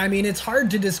 Yeah, I mean, it's hard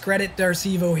to discredit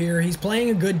Darcevo here. He's playing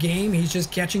a good game. He's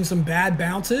just catching some bad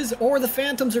bounces, or the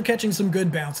Phantoms are catching some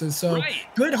good bounces. So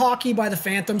Good hockey by the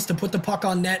Phantoms to put the puck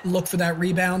on net and look for that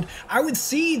rebound. I would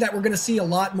see that we're going to see a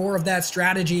lot more of that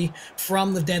strategy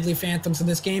from the Deadly Phantoms in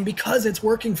this game because it's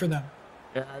working for them.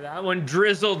 Yeah, that one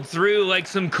drizzled through like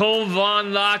some Cole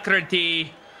Von Lacrity.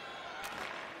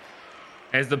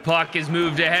 As the puck is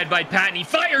moved ahead by Patton, he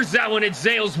fires that one. It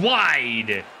sails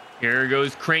wide. Here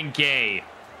goes Krinke.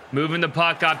 Moving the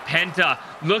puck up. Penta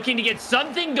looking to get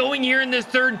something going here in this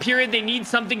third period. They need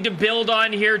something to build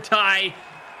on here, Ty.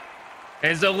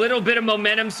 There's a little bit of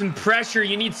momentum, some pressure.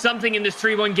 You need something in this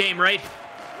 3-1 game, right?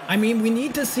 I mean, we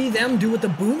need to see them do what the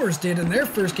Boomers did in their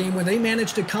first game where they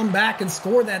managed to come back and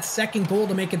score that second goal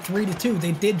to make it 3-2.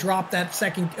 They did drop that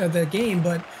the game,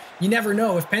 but you never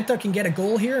know. If Penta can get a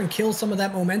goal here and kill some of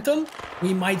that momentum,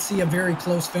 we might see a very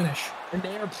close finish. And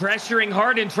they are pressuring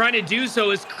hard and trying to do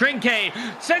so as Krinke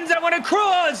sends that one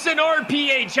across, and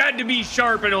RPH had to be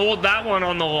sharp and hold that one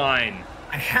on the line.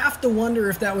 I have to wonder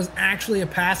if that was actually a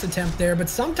pass attempt there, but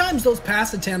sometimes those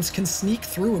pass attempts can sneak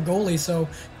through a goalie, so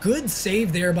good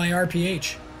save there by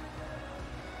RPH.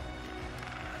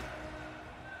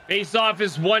 Face-off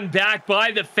is won back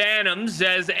by the Phantoms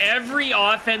as every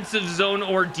offensive zone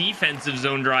or defensive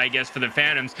zone draw, I guess, for the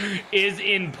Phantoms is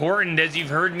important, as you've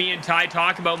heard me and Ty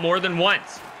talk about more than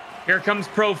once. Here comes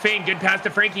Profane. Good pass to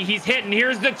Frankie. He's hit, and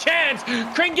here's the chance.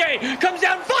 Kringe comes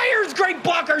down, fires. Great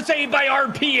blocker save by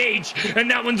RPH. And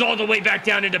that one's all the way back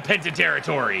down into Penta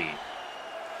territory.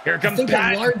 Here comes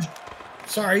Pat.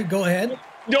 Sorry, go ahead.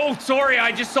 No, sorry.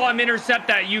 I just saw him intercept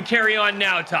that. You carry on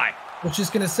now, Ty. I was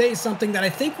just going to say something that I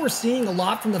think we're seeing a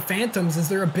lot from the Phantoms is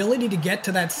their ability to get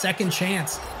to that second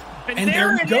chance. And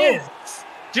there it is.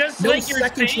 Just like you're saying. No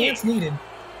second chance needed.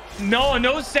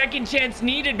 No second chance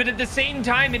needed, but at the same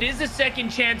time, it is a second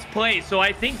chance play. So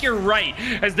I think you're right.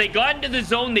 As they got into the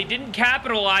zone, they didn't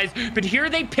capitalize, but here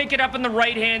they pick it up on the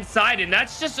right-hand side, and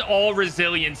that's just all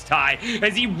resilience, Ty,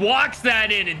 as he walks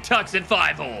that in and tucks it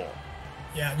 5-hole.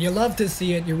 Yeah, you love to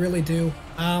see it. You really do.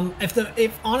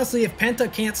 If honestly, if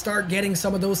Penta can't start getting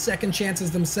some of those second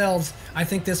chances themselves, I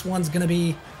think this one's going to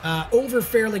be over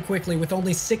fairly quickly with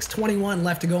only 6:21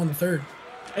 left to go in the third.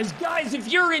 As guys, if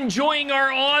you're enjoying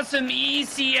our awesome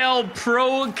ECL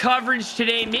Pro coverage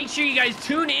today, make sure you guys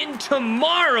tune in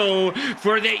tomorrow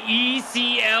for the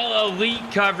ECL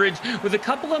Elite coverage with a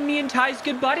couple of me and Ty's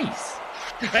good buddies.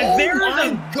 And oh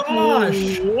my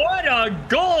gosh! What a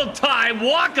goal time!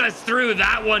 Walk us through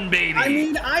that one, baby. I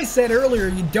mean, I said earlier,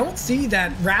 you don't see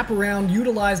that wraparound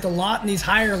utilized a lot in these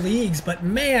higher leagues, but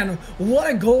man, what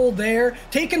a goal there.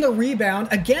 Taking the rebound,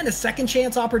 again, a second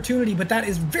chance opportunity, but that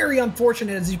is very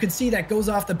unfortunate. As you can see, that goes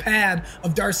off the pad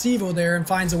of Darcivo there and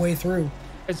finds a way through.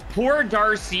 As poor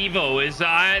Darcivo is,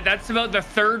 that's about the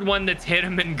third one that's hit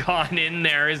him and gone in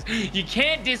there. Is you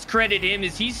can't discredit him,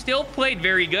 as he still played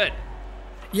very good.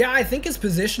 Yeah, I think his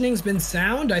positioning's been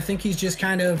sound. I think he's just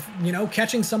kind of, you know,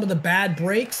 catching some of the bad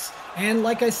breaks. And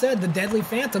like I said, the Deadly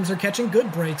Phantoms are catching good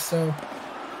breaks, so.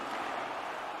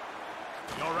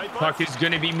 Puck is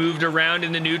going to be moved around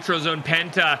in the neutral zone.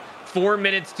 Penta, 4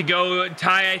 minutes to go.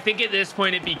 Ty, I think at this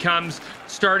point it becomes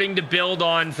starting to build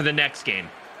on for the next game.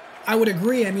 I would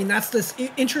agree. I mean, that's this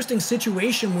interesting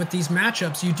situation with these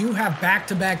matchups. You do have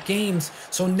back-to-back games,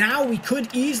 so now we could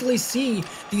easily see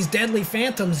these Deadly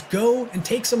Phantoms go and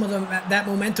take some of them, that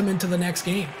momentum into the next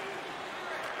game.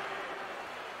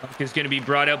 Puck is going to be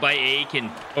brought out by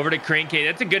Aiken over to Krenke.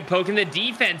 That's a good poke, and the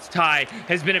defense, Ty,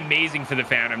 has been amazing for the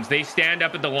Phantoms. They stand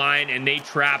up at the line and they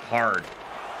trap hard.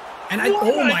 And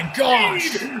oh my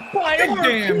gosh! By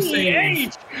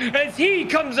RPH as he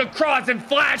comes across and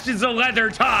flashes a leather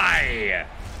tie.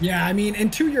 Yeah, I mean,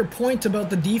 and to your point about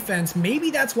the defense,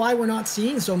 maybe that's why we're not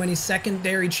seeing so many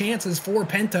secondary chances for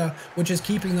Penta, which is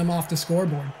keeping them off the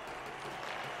scoreboard.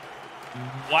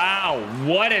 Wow,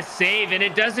 what a save. And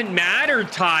it doesn't matter,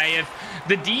 Ty, if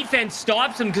the defense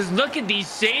stops him, because look at these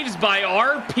saves by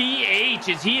RPH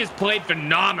as he has played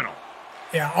phenomenal.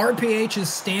 Yeah, RPH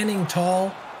is standing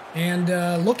tall and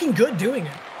looking good doing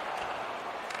it.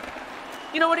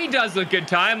 You know what? He does look good,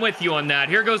 Ty. I'm with you on that.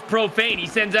 Here goes Profane. He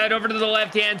sends that over to the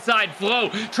left-hand side. Flo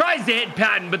tries to hit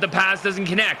Patton, but the pass doesn't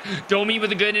connect. Domi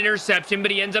with a good interception,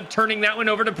 but he ends up turning that one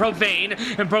over to Profane,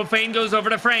 and Profane goes over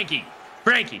to Frankie.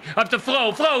 Frankie up to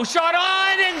Flo. Flo shot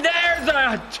on, and there's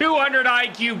a 200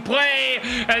 IQ play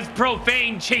as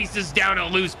Profane chases down a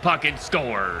loose puck and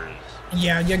scores.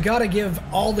 Yeah, you got to give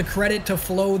all the credit to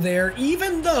Flo there,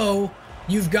 even though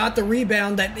you've got the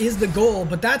rebound that is the goal,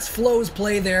 but that's Flo's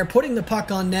play there, putting the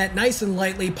puck on net nice and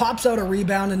lightly, pops out a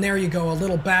rebound, and there you go, a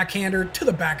little backhander to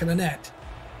the back of the net.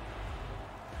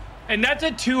 And that's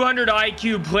a 200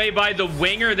 IQ play by the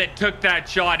winger that took that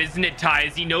shot, isn't it, Ty?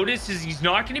 As he notices he's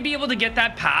not going to be able to get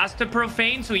that pass to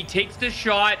Profane, so he takes the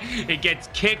shot, it gets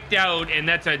kicked out, and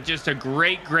that's just a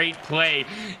great play,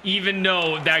 even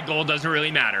though that goal doesn't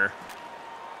really matter.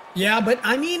 Yeah, but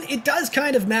I mean, it does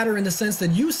kind of matter in the sense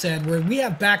that you said, where we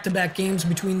have back-to-back games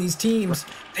between these teams.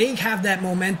 They have that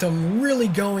momentum really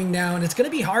going now, and it's going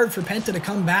to be hard for Penta to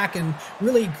come back and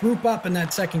really group up in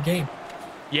that second game.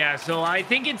 Yeah, so I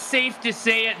think it's safe to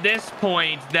say at this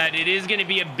point that it is going to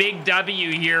be a big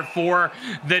W here for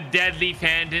the Deadly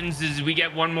Phantoms as we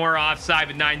get one more offside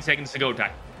with 9 seconds to go,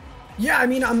 Ty. Yeah, I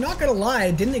mean, I'm not going to lie.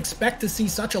 I didn't expect to see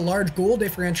such a large goal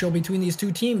differential between these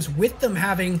two teams, with them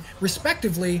having,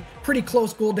 respectively, pretty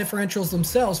close goal differentials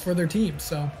themselves for their teams,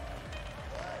 so.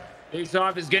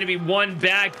 Face-off is going to be won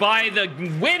back by the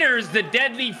winners, the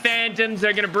Deadly Phantoms.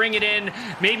 They're going to bring it in,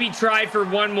 maybe try for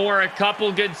one more, a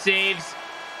couple good saves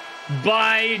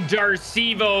by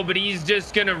Darcivo, but he's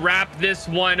just going to wrap this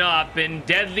one up, and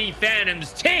Deadly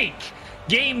Phantoms take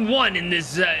Game 1 in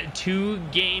this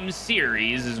 2-game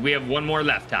series, as we have one more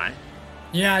left, Ty.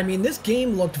 Yeah, I mean, this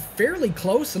game looked fairly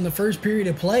close in the first period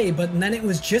of play, but then it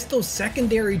was just those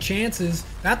secondary chances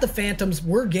that the Phantoms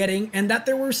were getting and that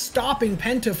they were stopping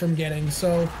Penta from getting.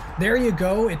 So there you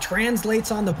go. It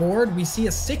translates on the board. We see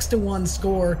a 6-1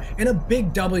 score and a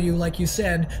big W, like you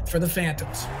said, for the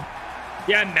Phantoms.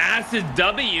 Yeah, massive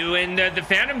W, and the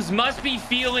Phantoms must be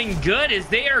feeling good as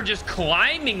they are just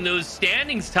climbing those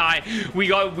standings, Ty. We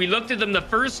looked at them the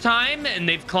first time, and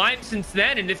they've climbed since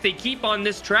then, and if they keep on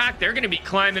this track, they're going to be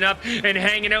climbing up and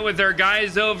hanging out with their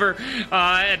guys over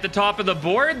at the top of the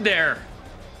board there.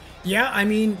 Yeah, I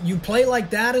mean, you play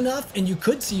like that enough, and you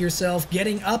could see yourself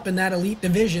getting up in that elite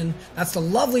division. That's the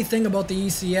lovely thing about the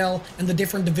ECL and the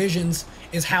different divisions,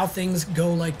 is how things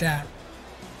go like that.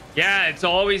 Yeah, it's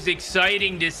always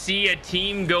exciting to see a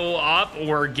team go up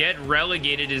or get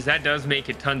relegated, as that does make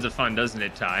it tons of fun, doesn't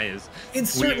it, Ty? It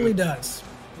certainly does.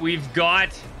 We've got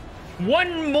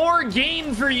One more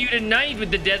game for you tonight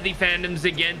with the Deadly Phantoms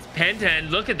against Penta.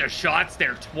 And look at the shots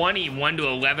there,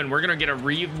 21-11. We're going to get a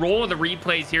roll of the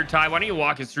replays here. Ty, why don't you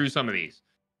walk us through some of these?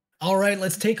 All right,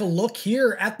 let's take a look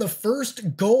here at the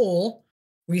first goal.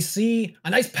 We see a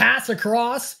nice pass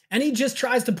across, and he just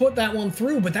tries to put that one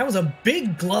through, but that was a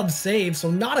big glove save,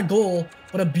 so not a goal,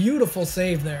 but a beautiful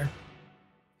save there.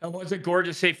 That was a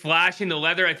gorgeous save, flashing the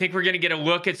leather. I think we're going to get a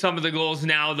look at some of the goals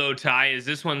now, though, Ty, as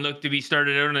this one looked to be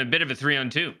started out on a bit of a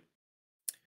 3-on-2.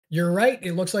 You're right.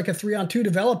 It looks like a 3-on-2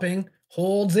 developing.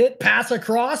 Holds it, pass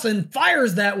across, and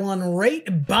fires that one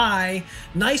right by.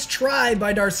 Nice try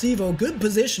by Darcivo. Good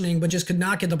positioning, but just could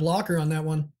not get the blocker on that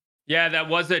one. Yeah, that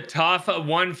was a tough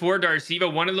one for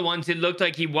Darcivo. One of the ones it looked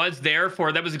like he was there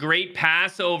for. That was a great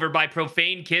pass over by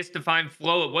Profane Kiss to find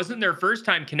Flo. It wasn't their first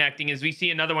time connecting, as we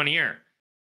see another one here.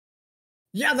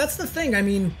 Yeah, that's the thing. I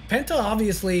mean, Penta,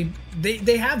 obviously,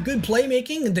 they have good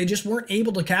playmaking, and they just weren't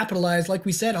able to capitalize, like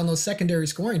we said, on those secondary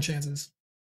scoring chances.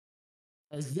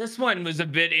 As this one was a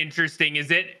bit interesting,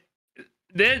 is it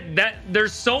that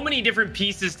there's so many different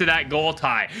pieces to that goal,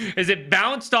 Ty. As it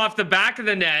bounced off the back of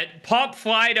the net, pop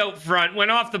flied out front,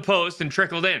 went off the post, and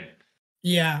trickled in.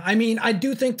 Yeah, I mean, I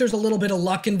do think there's a little bit of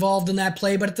luck involved in that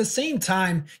play, but at the same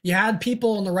time, you had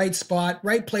people in the right spot,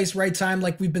 right place, right time,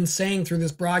 like we've been saying through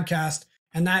this broadcast.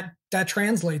 And that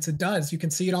translates. It does. You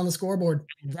can see it on the scoreboard.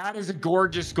 That is a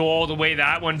gorgeous goal. The way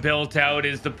that one built out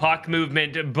is the puck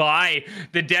movement by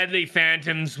the Deadly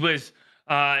Phantoms was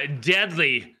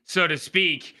deadly, so to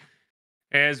speak.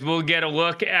 As we'll get a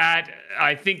look at,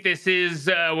 I think this is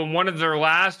one of their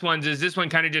last ones. Is this one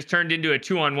kind of just turned into a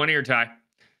 2-on-1 here, Ty?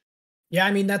 Yeah,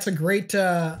 I mean, that's a great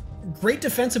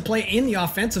defensive play in the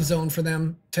offensive zone for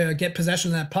them to get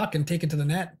possession of that puck and take it to the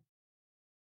net.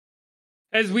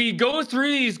 As we go through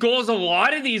these goals, a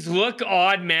lot of these look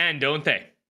odd man, don't they?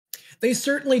 They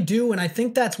certainly do, and I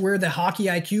think that's where the hockey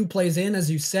IQ plays in,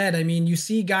 as you said. I mean, you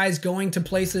see guys going to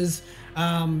places,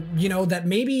 that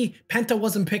maybe Penta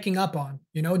wasn't picking up on,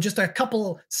 just a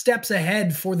couple steps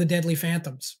ahead for the Deadly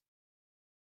Phantoms.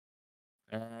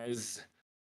 As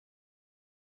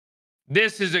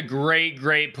this is a great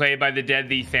play by the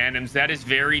Deadly Phantoms. That is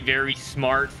very, very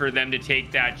smart for them to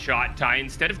take that shot, Ty,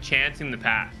 instead of chancing the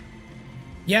pass.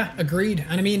 Yeah, agreed.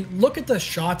 And I mean, look at the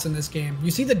shots in this game. You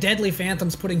see the Deadly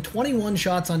Phantoms putting 21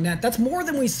 shots on net. That's more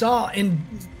than we saw in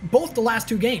both the last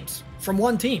two games from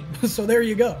one team. So there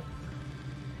you go.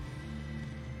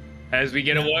 As we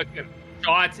get a look at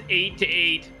shots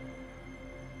 8-8.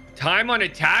 Time on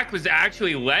attack was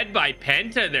actually led by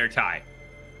Penta there, Ty.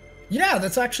 Yeah,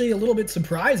 that's actually a little bit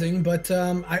surprising, but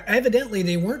evidently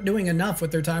they weren't doing enough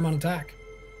with their time on attack.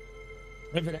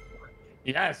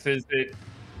 Yes, is it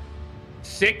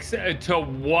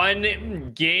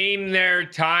 6-1 game there,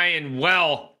 Ty, and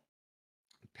well,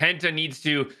 Penta needs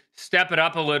to step it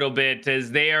up a little bit as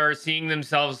they are seeing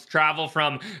themselves travel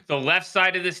from the left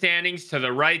side of the standings to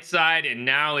the right side, and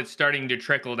now it's starting to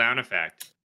trickle down effect.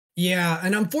 Yeah,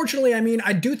 and unfortunately, I mean,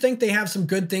 I do think they have some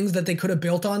good things that they could have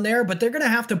built on there, but they're going to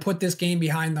have to put this game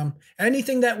behind them.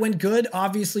 Anything that went good,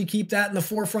 obviously keep that in the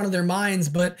forefront of their minds,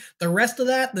 but the rest of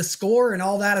that, the score and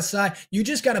all that aside, you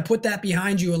just got to put that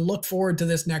behind you and look forward to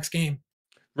this next game.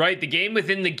 Right, the game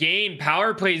within the game,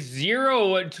 power play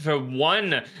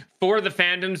 0-1 for the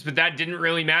Phantoms, but that didn't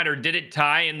really matter, did it,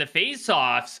 Ty? And the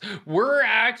face-offs were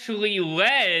actually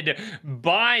led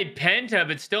by Penta,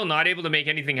 but still not able to make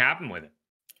anything happen with it.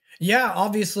 Yeah,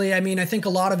 obviously, I mean, I think a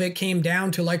lot of it came down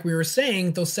to, like we were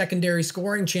saying, those secondary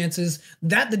scoring chances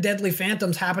that the Deadly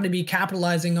Phantoms happen to be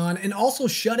capitalizing on and also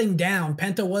shutting down.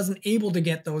 Penta wasn't able to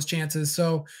get those chances.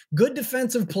 So good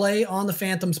defensive play on the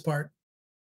Phantoms' part.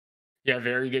 Yeah,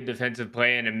 very good defensive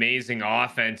play and amazing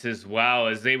offense as well,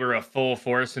 as they were a full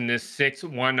force in this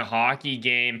 6-1 hockey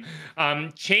game.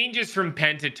 Changes from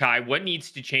Penta, Ty. What needs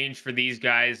to change for these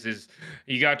guys is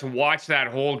you got to watch that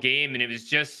whole game and it was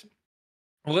just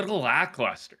a little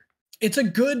lackluster. That's a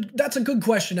good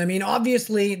question. I mean,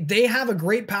 obviously they have a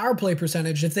great power play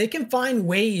percentage. If they can find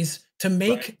ways to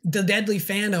make the Deadly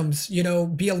Phantoms,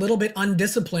 be a little bit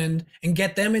undisciplined and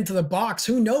get them into the box,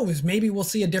 who knows? Maybe we'll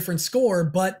see a different score,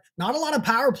 but not a lot of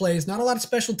power plays, not a lot of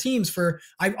special teams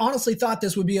I honestly thought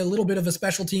this would be a little bit of a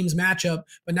special teams matchup,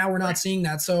 but now we're not seeing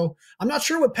that. So I'm not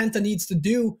sure what Penta needs to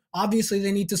do. Obviously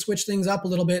they need to switch things up a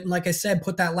little bit. And like I said,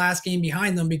 put that last game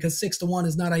behind them because 6-1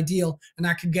 is not ideal and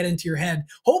that could get into your head.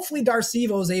 Hopefully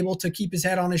Darcivo is able to keep his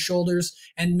head on his shoulders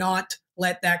and not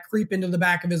let that creep into the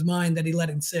back of his mind that he let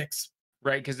in 6.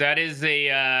 Right, because that is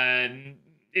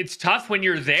it's tough when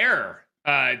you're there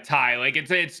Ty. Like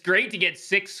it's great to get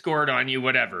 6 scored on you,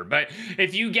 whatever. But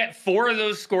if you get 4 of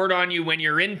those scored on you when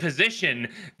you're in position,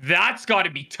 that's got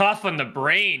to be tough on the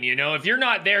brain. You know, if you're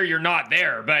not there, you're not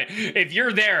there. But if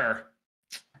you're there,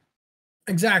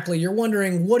 Exactly. You're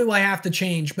wondering, what do I have to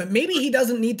change? But maybe he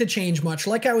doesn't need to change much.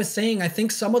 Like I was saying, I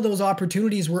think some of those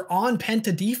opportunities were on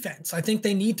Penta defense. I think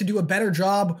they need to do a better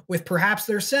job with perhaps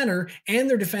their center and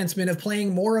their defenseman of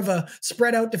playing more of a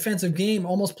spread out defensive game,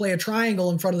 almost play a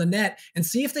triangle in front of the net and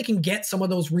see if they can get some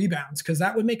of those rebounds, because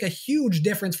that would make a huge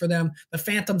difference for them. The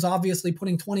Phantoms obviously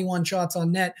putting 21 shots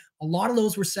on net. A lot of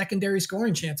those were secondary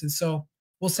scoring chances. So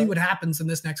we'll see what happens in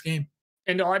this next game.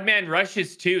 and odd man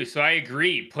rushes too. So I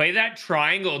agree. Play that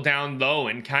triangle down low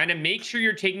and kind of make sure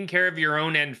you're taking care of your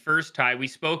own end first, Ty. We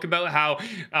spoke about how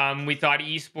we thought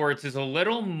esports is a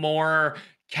little more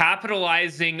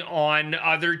capitalizing on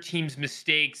other teams'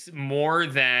 mistakes more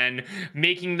than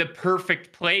making the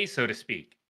perfect play, so to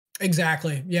speak.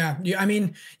 Exactly. Yeah. I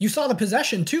mean, you saw the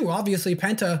possession too. Obviously,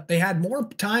 Penta, they had more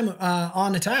time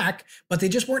on attack, but they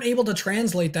just weren't able to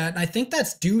translate that. And I think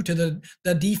that's due to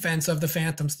the defense of the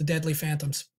Phantoms, the deadly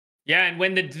Phantoms. Yeah, and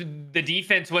when the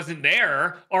defense wasn't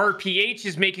there, RPH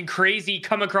is making crazy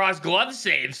come across glove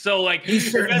saves. So like He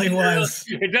certainly was.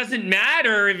 it doesn't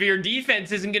matter if your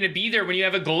defense isn't going to be there when you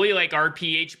have a goalie like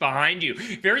RPH behind you.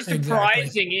 Very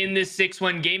surprising Exactly. in this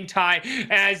 6-1 game, Tie,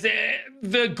 as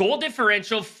the goal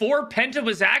differential for Penta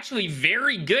was actually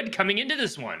very good coming into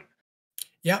this one.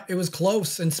 Yeah, it was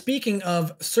close. And speaking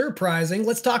of surprising,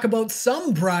 let's talk about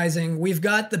some prizing. We've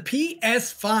got the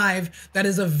PS5 that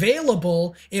is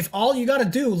available. If all you got to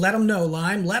do, let them know,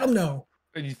 Lime. Let them know.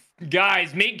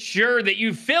 Guys, make sure that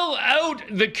you fill out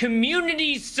the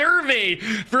community survey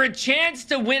for a chance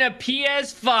to win a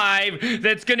PS5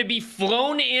 that's going to be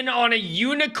flown in on a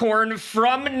unicorn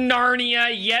from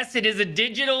Narnia. Yes, it is a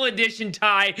digital edition,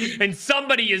 Ty, and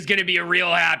somebody is going to be a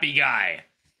real happy guy.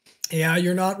 Yeah,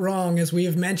 you're not wrong. As we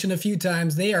have mentioned a few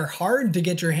times, they are hard to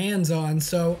get your hands on.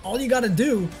 So all you got to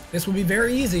do, this will be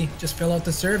very easy. Just fill out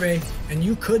the survey and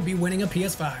you could be winning a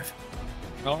PS5.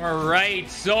 All right,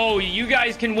 so you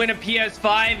guys can win a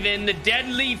PS5 in the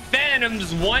Deadly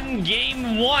Phantoms won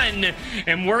game 1,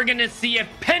 and we're gonna see if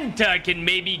Penta can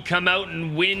maybe come out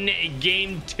and win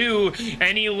game 2.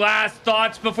 Any last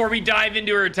thoughts before we dive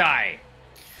into her, Ty?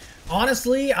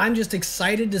 Honestly, I'm just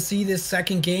excited to see this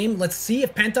second game. Let's see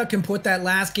if Penta can put that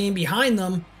last game behind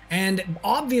them. And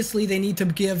obviously, they need to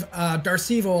give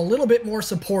Darcivo a little bit more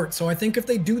support. So I think if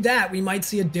they do that, we might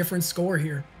see a different score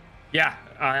here. Yeah,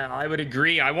 I would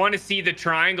agree. I want to see the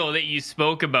triangle that you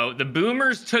spoke about. The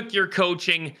Boomers took your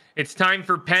coaching. It's time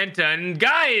for Penta. And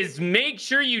guys, make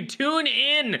sure you tune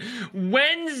in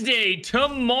Wednesday,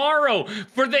 tomorrow,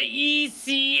 for the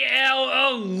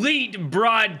ECL Elite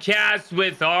broadcast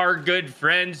with our good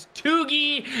friends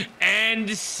Tugi and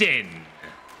Sin.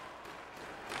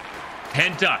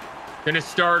 Penta gonna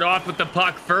start off with the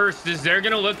puck first, as they're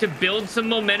gonna look to build some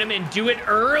momentum and do it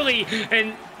early,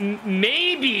 and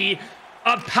maybe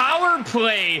a power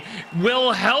play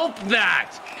will help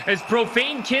that, as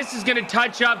Profane Kiss is gonna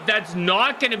touch up. That's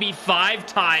not gonna be 5,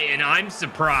 Ty, and I'm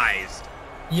surprised.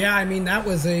 Yeah, I mean, that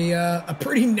was a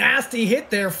pretty nasty hit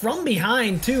there from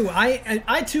behind, too.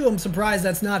 I too, am surprised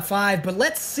that's not 5, but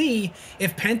let's see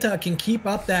if Penta can keep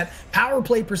up that power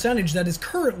play percentage that is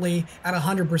currently at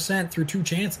 100% through 2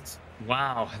 chances.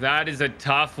 Wow, that is a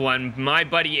tough one. My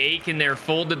buddy Aiken there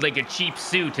folded like a cheap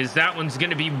suit, as that one's going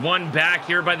to be won back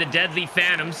here by the Deadly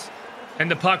Phantoms. And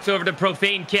the puck's over to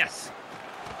Profane Kiss.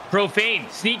 Profane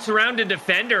sneaks around a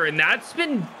defender, and that's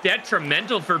been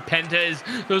detrimental for Penta, as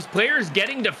those players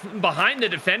getting behind the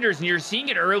defenders, and you're seeing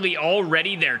it early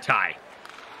already there, Ty.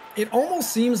 It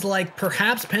almost seems like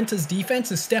perhaps Penta's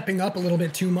defense is stepping up a little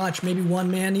bit too much. Maybe one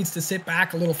man needs to sit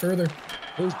back a little further.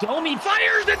 Domi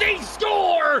fires and they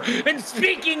score! And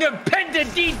speaking of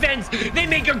Penta defense, they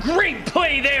make a great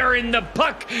play there, and the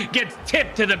puck gets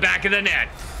tipped to the back of the net.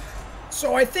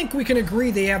 So I think we can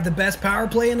agree they have the best power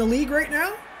play in the league right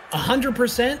now.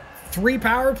 100%, 3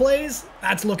 power plays.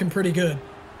 That's looking pretty good.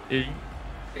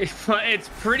 It's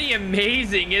pretty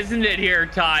amazing, isn't it, here,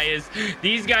 Ty? Is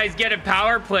these guys get a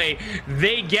power play,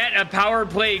 they get a power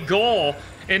play goal,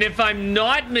 and if I'm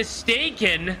not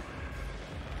mistaken,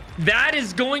 that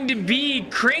is going to be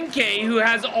Krinke who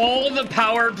has all the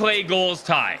power play goals,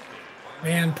 Ty.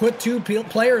 Man, put 2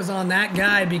 players on that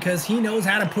guy, because he knows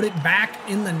how to put it back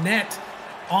in the net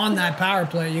on that power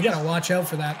play. You got to watch out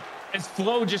for that. As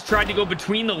Flo just tried to go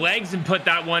between the legs and put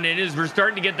that one in, as we're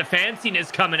starting to get the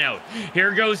fanciness coming out.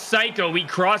 Here goes Psycho. He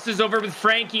crosses over with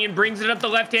Frankie and brings it up the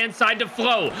left-hand side to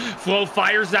Flo. Flo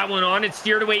fires that one on. It's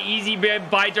steered away easy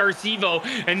by Darcivo.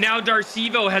 And now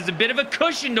Darcivo has a bit of a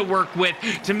cushion to work with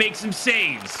to make some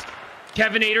saves.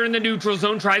 Kevinator in the neutral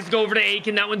zone tries to go over to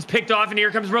Aiken. That one's picked off, and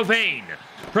here comes Profane.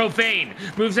 Profane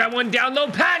moves that one down low.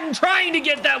 Patton trying to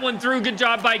get that one through. Good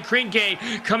job by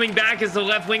Krinke, coming back as the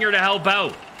left winger to help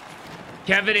out.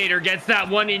 Kevinator gets that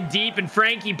one in deep, and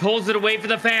Frankie pulls it away for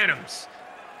the Phantoms.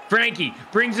 Frankie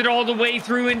brings it all the way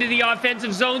through into the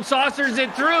offensive zone, saucers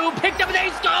it through, picked up, and they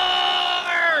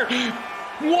score!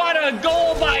 What a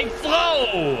goal by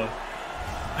Flo!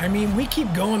 I mean, we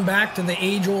keep going back to the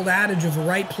age-old adage of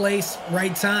right place,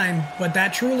 right time, but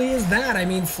that truly is that. I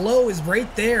mean, Flo is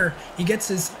right there. He gets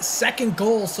his second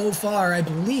goal so far, I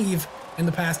believe, in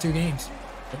the past 2 games.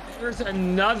 There's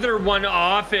another one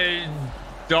off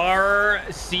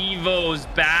Darcivo's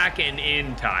back and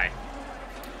in, Ty.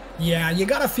 Yeah, you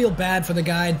gotta feel bad for the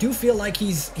guy. I do feel like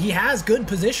he has good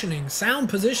positioning, sound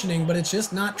positioning, but it's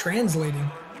just not translating.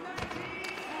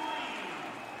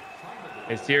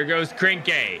 As here goes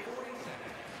Krinke.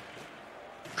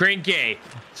 Krinke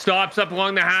stops up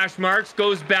along the hash marks,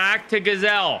 goes back to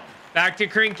Gazelle. Back to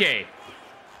Krinke.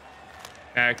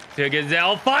 Back to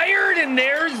Gazelle, fired, and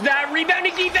there's that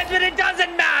rebounding defense, but it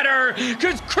doesn't matter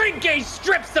because Krinke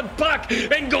strips the puck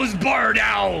and goes bar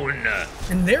down.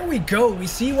 And there we go. We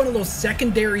see one of those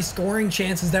secondary scoring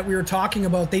chances that we were talking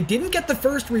about. They didn't get the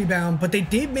first rebound, but they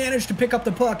did manage to pick up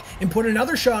the puck and put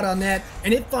another shot on net,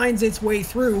 and it finds its way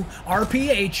through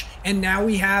RPH, and now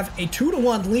we have a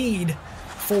 2-1 lead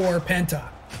for Penta.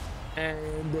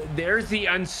 And there's the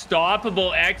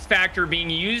unstoppable X Factor being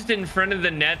used in front of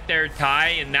the net there, Ty,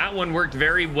 and that one worked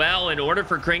very well in order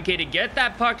for Krinke to get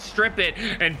that puck, strip it,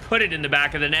 and put it in the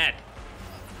back of the net.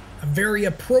 A very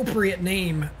appropriate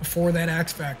name for that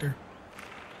X Factor.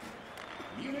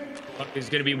 Is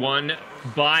going to be won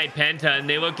by Penta, and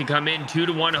they look to come in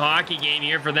 2-1 hockey game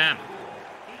here for them.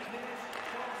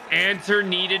 Answer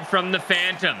needed from the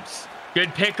Phantoms. Good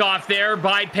pickoff there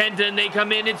by Penta, and they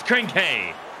come in. It's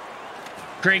Krinke.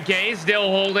 Krinke still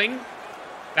holding.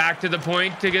 Back to the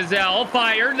point to Gazelle.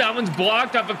 Fired. That one's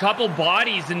blocked off a couple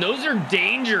bodies, and those are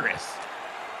dangerous.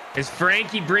 As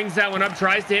Frankie brings that one up,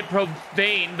 tries to hit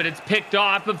Profane, but it's picked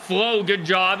off. But Flo, good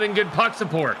job and good puck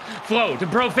support. Flo to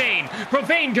Profane.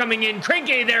 Profane coming in.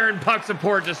 Krinke there in puck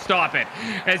support to stop it.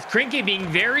 As Krinke being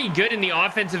very good in the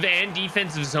offensive and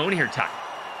defensive zone here, Ty.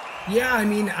 Yeah, I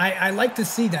mean, I like to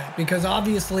see that because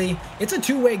obviously it's a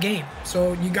two-way game.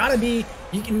 So you got to be,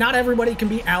 not everybody can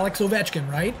be Alex Ovechkin,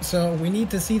 right? So we need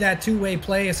to see that two-way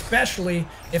play, especially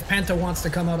if Penta wants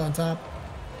to come out on top.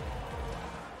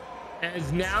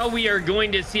 As now we are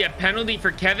going to see a penalty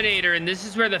for Kevinator, and this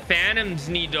is where the Phantoms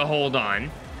need to hold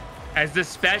on. As the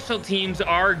special teams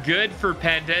are good for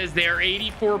Penta, as they are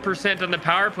 84% on the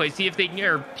power play. See if they can,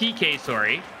 or PK,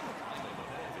 sorry.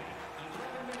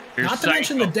 Not to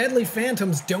mention the Deadly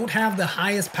Phantoms don't have the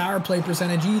highest power play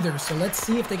percentage either. So let's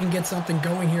see if they can get something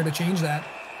going here to change that.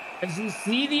 As you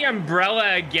see the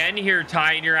umbrella again here,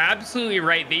 Ty, and you're absolutely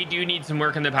right. They do need some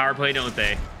work on the power play, don't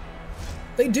they?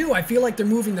 They do. I feel like they're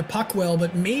moving the puck well,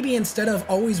 but maybe instead of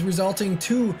always resulting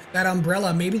to that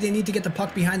umbrella, maybe they need to get the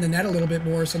puck behind the net a little bit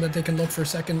more so that they can look for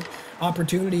second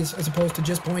opportunities as opposed to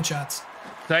just point shots.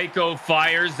 Psycho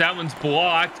fires. That one's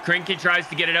blocked. Krinke tries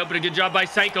to get it out, but a good job by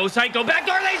Psycho. Psycho,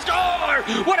 backdoor, they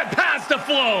score! What a pass to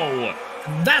Flo!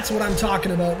 That's what I'm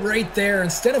talking about right there.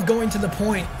 Instead of going to the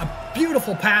point, a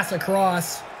beautiful pass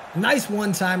across. Nice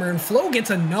one-timer, and Flo gets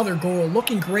another goal.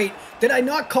 Looking great. Did I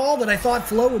not call that I thought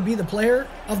Flo would be the player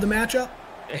of the matchup?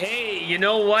 Hey, you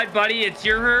know what, buddy? It's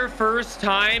your first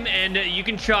time, and you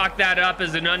can chalk that up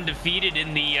as an undefeated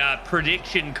in the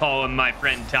prediction column, my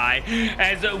friend Ty.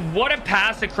 As what a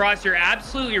pass across. You're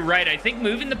absolutely right. I think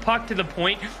moving the puck to the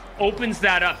point opens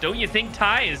that up. Don't you think,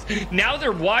 Ty? Is now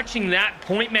they're watching that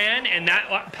point man, and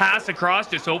that pass across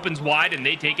just opens wide, and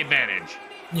they take advantage.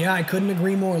 Yeah, I couldn't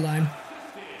agree more, Lime.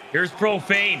 Here's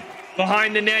Profane.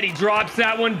 Behind the net, he drops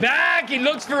that one back. He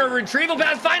looks for a retrieval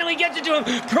pass, finally gets it to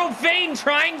him. Profane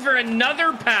trying for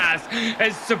another pass.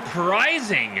 As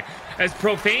surprising as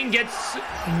Profane gets,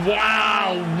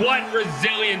 wow, what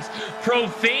resilience.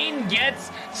 Profane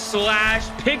gets slashed,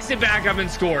 picks it back up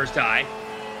and scores, Ty.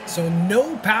 So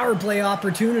no power play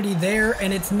opportunity there,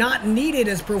 and it's not needed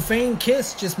as Profane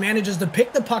Kiss just manages to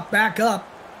pick the puck back up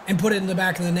and put it in the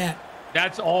back of the net.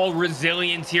 That's all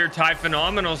resilience here, Ty.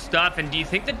 Phenomenal stuff. And do you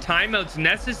think the timeout's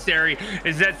necessary?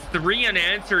 Is that 3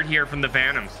 unanswered here from the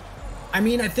Phantoms? I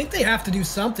mean, I think they have to do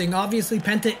something. Obviously,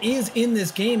 Penta is in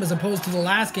this game as opposed to the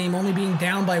last game, only being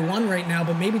down by 1 right now,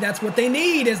 but maybe that's what they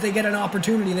need as they get an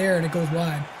opportunity there and it goes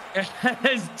wide.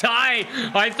 As Ty,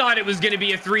 I thought it was going to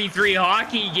be a 3-3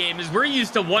 hockey game, as we're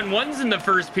used to 1-1s in the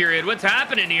first period. What's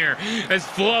happening here? As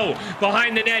Flo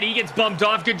behind the net, he gets bumped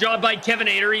off. Good job by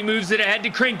Kevinator. He moves it ahead to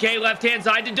Krinke, left-hand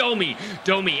side to Domi.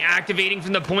 Domi activating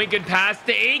from the point. Good pass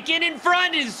to Aiken in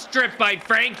front, is stripped by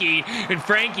Frankie, and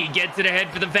Frankie gets it ahead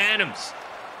for the Phantoms.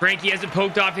 Frankie has it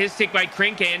poked off his stick by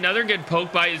Krinke. Another good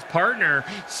poke by his partner.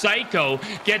 Psycho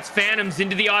gets Phantoms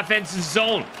into the offensive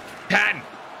zone. Patton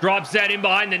drops that in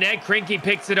behind the net. Krinke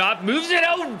picks it up, moves it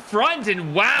out in front,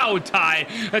 and wow, Ty,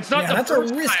 that's not that's a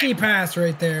risky pass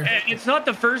right there. It's not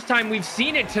the first time we've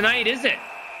seen it tonight, is it?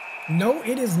 No,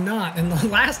 it is not. And the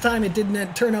last time it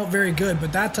didn't turn out very good,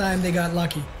 but that time they got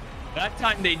lucky. That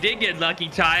time they did get lucky,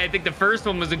 Ty. I think the first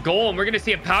one was a goal, and we're going to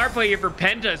see a power play here for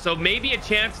Penta, so maybe a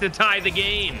chance to tie the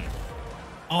game.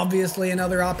 Obviously,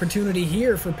 another opportunity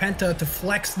here for Penta to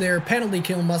flex their penalty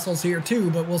kill muscles here too,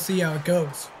 but we'll see how it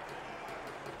goes.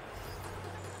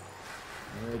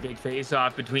 A big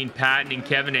face-off between Patton and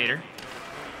Kevinator.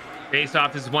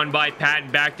 Face-off is won by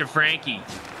Patton, back to Frankie.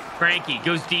 Frankie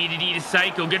goes D to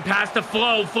Psycho. Good pass to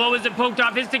Flo. Flo isn't poked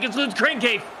off his stick. It's loose.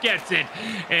 Krinke gets it.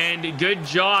 And good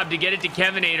job to get it to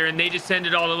Kevinator, and they just send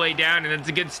it all the way down. And that's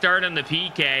a good start on the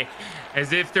PK.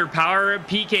 As if their power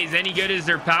PK is any good as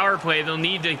their power play, they'll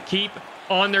need to keep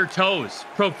on their toes.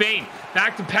 Profane.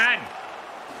 Back to Patton.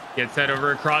 Gets that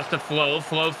over across the Flo.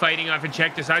 Flo fighting off a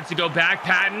check. Decides to go back.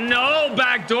 Patton. No!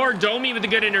 Backdoor. Domi with a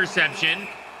good interception.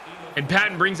 And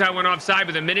Patton brings that one offside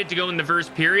with a minute to go in the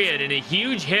first period. And a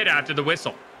huge hit after the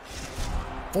whistle.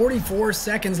 44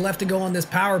 seconds left to go on this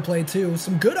power play, too.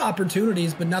 Some good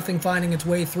opportunities, but nothing finding its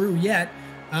way through yet.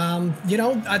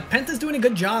 Penta's doing a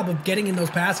good job of getting in those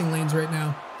passing lanes right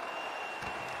now.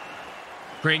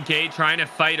 Krinke trying to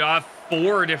fight off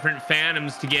 4 different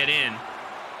Phantoms to get in.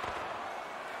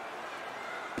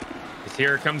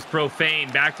 Here comes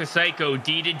Profane, back to Psycho,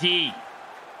 D to D.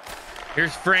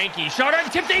 Here's Frankie, shot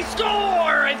on tip, they score!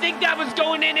 I think that was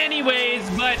going in anyways,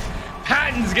 but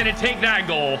Patton's gonna take that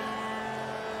goal.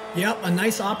 Yep, a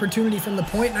nice opportunity from the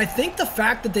point, and I think the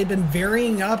fact that they've been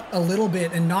varying up a little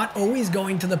bit and not always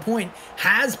going to the point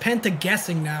has Penta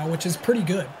guessing now, which is pretty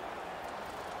good.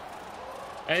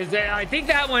 I think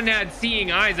that one had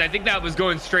seeing eyes. I think that was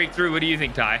going straight through. What do you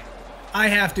think, Ty? I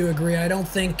have to agree. I don't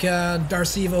think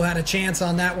Darcevo had a chance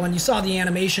on that one. You saw the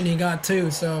animation he got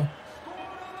too, so.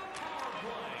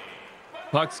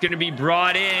 Puck's going to be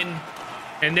brought in,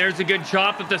 and there's a good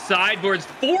chop at the sideboards.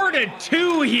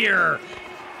 4-2 here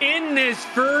in this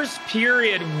first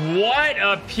period. What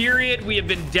a period we have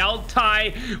been dealt,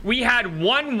 Ty. We had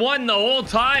 1-1 the whole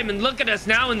time, and look at us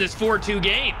now in this 4-2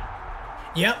 game.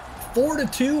 Yep,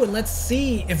 4-2, and let's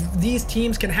see if these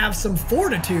teams can have some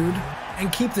fortitude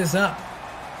and keep this up.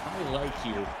 I like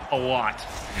you a lot.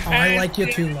 Oh, I like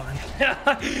you too, Lon.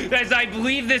 As I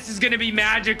believe this is going to be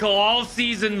magical all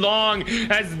season long,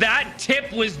 as that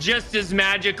tip was just as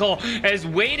magical. As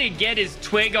way to get his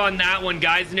twig on that one,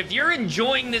 guys. And if you're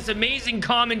enjoying this amazing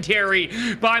commentary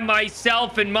by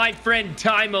myself and my friend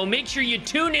Timo, make sure you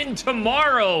tune in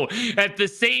tomorrow at the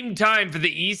same time for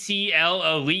the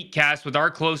ECL Elite Cast with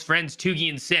our close friends Tugi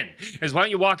and Sin. As why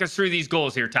don't you walk us through these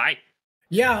goals here, Ty?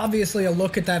 Yeah, obviously a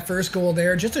look at that first goal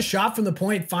there. Just a shot from the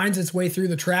point finds its way through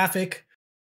the traffic,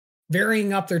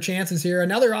 varying up their chances here.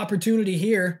 Another opportunity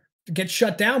here to get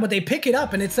shut down, but they pick it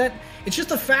up, and it's just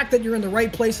the fact that you're in the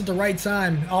right place at the right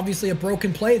time. Obviously a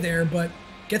broken play there, but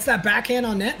gets that backhand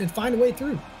on net and find a way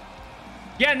through.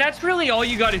 Yeah, and that's really all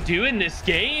you got to do in this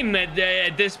game at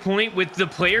this point with the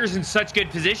players in such good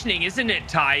positioning, isn't it,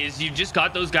 Ty? Is you've just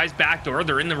got those guys backdoor.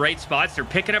 They're in the right spots. They're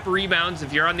picking up rebounds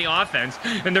if you're on the offense,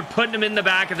 and they're putting them in the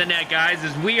back of the net, guys,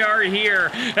 as we are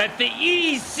here at the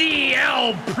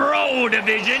ECL Pro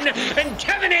Division, and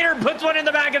Kevinator puts one in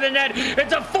the back of the net.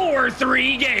 It's a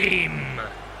 4-3 game.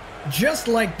 Just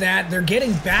like that, they're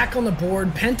getting back on the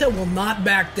board. Penta will not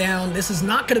back down. This is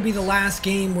not going to be the last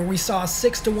game where we saw a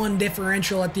 6-1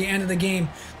 differential at the end of the game.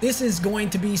 This is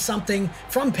going to be something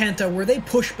from Penta where they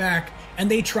push back and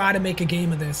they try to make a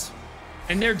game of this.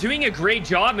 And they're doing a great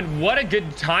job, and what a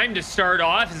good time to start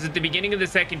off is at the beginning of the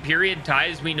second period, Ty,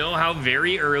 as we know how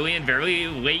very early and very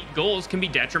late goals can be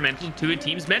detrimental to a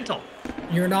team's mental.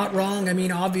 You're not wrong. I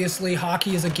mean, obviously,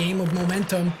 hockey is a game of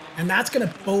momentum, and that's going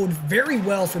to bode very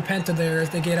well for Penta there as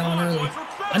they get on early.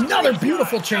 Another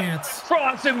beautiful chance.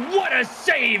 Cross, and what a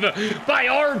save by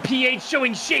RPH,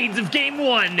 showing shades of game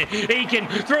one. Aiken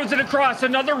throws it across.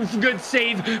 Another good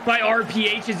save by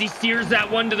RPH as he steers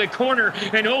that one to the corner.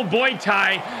 And oh boy,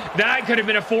 Ty, that could have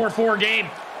been a 4-4 game.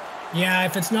 Yeah,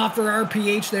 if it's not for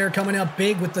RPH there coming up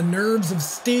big with the nerves of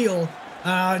steel,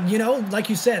 you know, like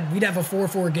you said, we'd have a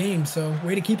 4-4 game, so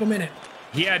way to keep them in it.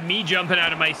 He had me jumping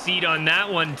out of my seat on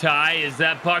that one, Ty, as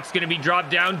that puck's going to be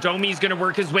dropped down. Domi's going to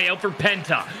work his way out for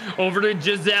Penta. Over to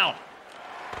Giselle.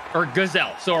 Or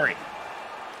Gazelle, sorry.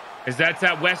 As that's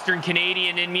that Western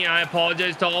Canadian in me. I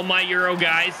apologize to all my Euro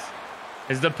guys.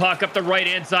 As the puck up the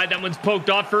right-hand side, that one's poked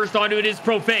off. First onto it is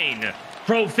Profane.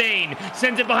 Profane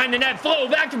sends it behind the net. Flo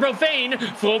back to Profane.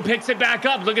 Flo picks it back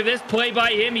up. Look at this play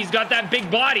by him. He's got that big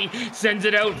body. Sends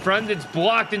it out front. It's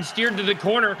blocked and steered to the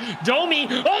corner. Domi,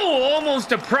 oh,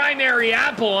 almost a primary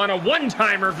apple on a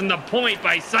one-timer from the point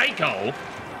by Psycho.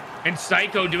 And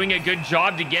Psycho doing a good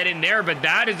job to get in there, but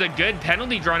that is a good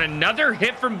penalty drawn. Another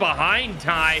hit from behind,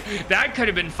 Ty. That could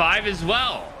have been 5 as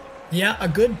well. Yeah, a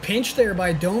good pinch there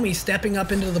by Domi stepping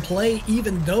up into the play,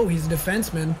 even though he's a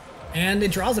defenseman. And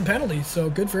it draws a penalty, so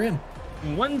good for him.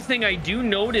 One thing I do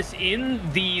notice in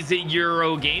these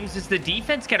Euro games is the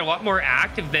defense get a lot more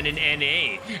active than in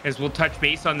NA, as we'll touch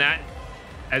base on that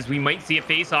as we might see a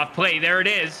face-off play. There it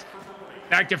is.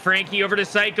 Back to Frankie, over to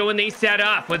Psycho, and they set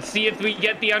up. Let's see if we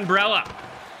get the umbrella.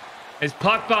 As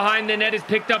puck behind the net is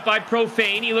picked up by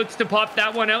Profane. He looks to pop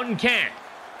that one out and can't.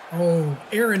 Oh,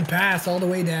 errant pass all the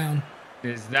way down.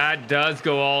 As that does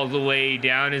go all the way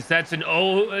down, as that's an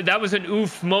that was an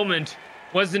oof moment,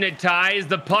 wasn't it, Ty? As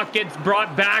the puck gets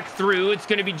brought back through, it's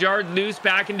going to be jarred loose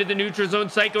back into the neutral zone.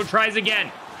 Psycho tries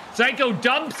again. Psycho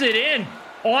dumps it in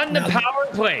on the power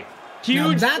play.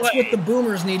 Huge that's play. What the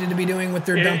Boomers needed to be doing with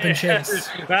their dump and chase.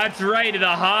 That's right, the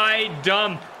high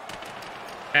dump.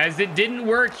 As it didn't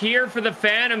work here for the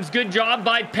Phantoms. Good job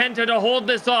by Penta to hold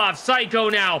this off. Psycho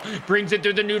now brings it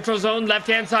through the neutral zone,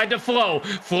 left-hand side to Flo.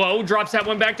 Flo drops that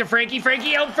one back to Frankie.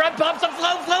 Frankie out front, pops a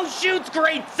Flo. Flo shoots.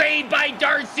 Great save by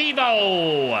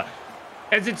Darcevo.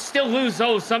 As it's still loose.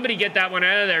 Oh, somebody get that one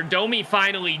out of there. Domi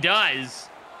finally does.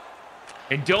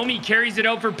 And Domi carries it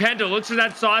out for Penta. Looks for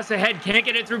that sauce ahead. Can't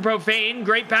get it through Profane.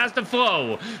 Great pass to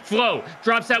Flo. Flo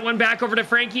drops that one back over to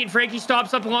Frankie, and Frankie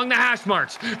stops up along the hash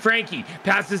marks. Frankie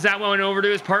passes that one over to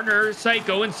his partner,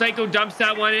 Psycho, and Psycho dumps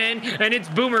that one in, and it's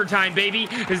Boomer time, baby,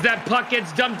 as that puck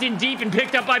gets dumped in deep and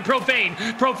picked up by Profane.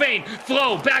 Profane,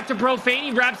 Flo, back to Profane.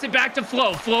 He wraps it back to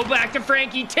Flo. Flo back to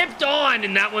Frankie. Tipped on,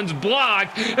 and that one's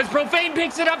blocked as Profane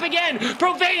picks it up again.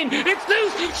 Profane, it's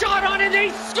loose. Shot on, and they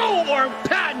score.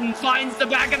 Patton finds the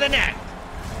back of the net.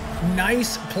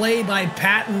 Nice play by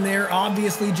Patton there,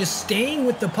 obviously just staying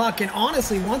with the puck. And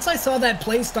honestly, once I saw that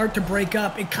play start to break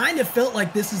up, it kind of felt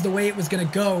like this is the way it was going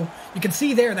to go. You can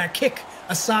see there that kick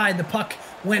aside, the puck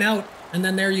went out, and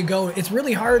then there you go. It's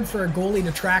really hard for a goalie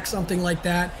to track something like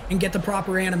that and get the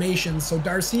proper animation. So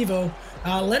Darcevo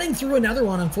letting through another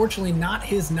one, unfortunately not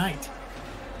his night.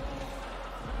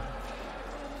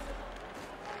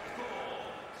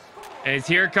 As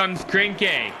here comes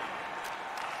Krinke.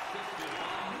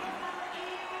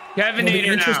 It'll be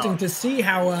interesting to see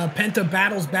how Penta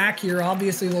battles back here.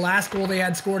 Obviously, the last goal they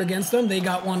had scored against them, they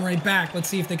got one right back. Let's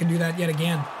see if they can do that yet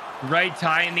again. Right,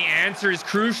 Ty, and the answer is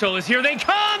crucial. As here they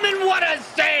come, and what a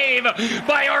save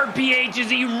by RPH as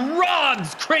he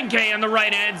robs Krinke on the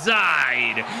right-hand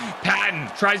side. Patton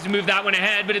tries to move that one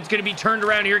ahead, but it's going to be turned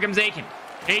around. Here comes Aiken.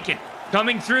 Aiken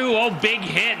coming through. Oh, big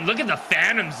hit. And look at the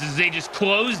Phantoms as they just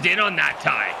closed in on that,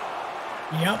 Ty.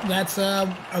 Yep, that's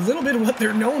a little bit of what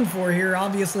they're known for here,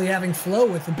 obviously having Flo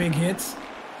with the big hits.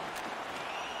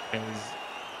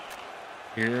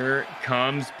 Here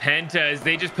comes Penta as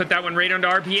they just put that one right onto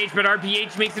RPH, but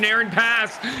RPH makes an errant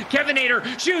pass. Kevinator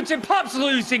shoots and pops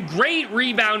loose, and great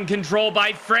rebound control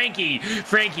by Frankie.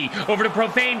 Frankie over to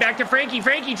Profane, back to Frankie.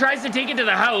 Frankie tries to take it to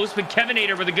the house, but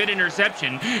Kevinator with a good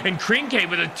interception, and Krinke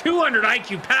with a 200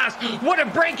 IQ pass. What a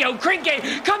breakout.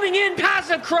 Krinke coming in, pass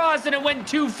across, and it went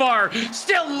too far.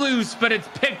 Still loose, but it's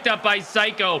picked up by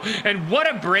Psycho, and what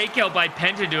a breakout by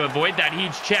Penta to avoid that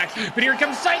huge check. But here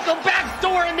comes Psycho,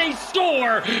 backdoor, and they score.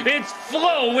 It's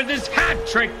Flo with his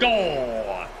hat-trick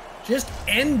goal. Just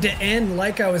end to end,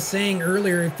 like I was saying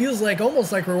earlier. It feels like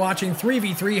almost like we're watching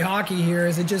 3v3 hockey here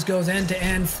as it just goes end to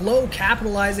end. Flo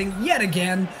capitalizing yet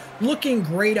again, looking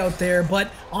great out there. But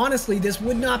honestly, this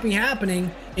would not be happening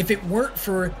if it weren't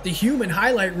for the human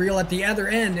highlight reel at the other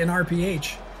end in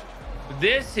RPH.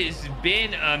 This has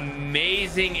been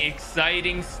amazing,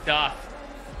 exciting stuff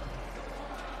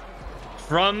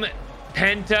from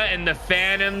Penta and the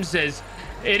Phantoms. As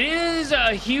it is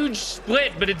a huge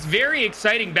split, but it's very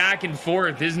exciting back and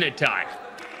forth, isn't it, Ty?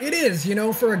 It is, you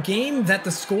know, for a game that the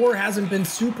score hasn't been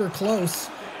super close,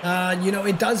 you know,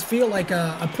 it does feel like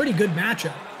a pretty good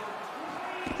matchup.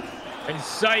 And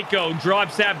Psycho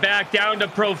drops that back down to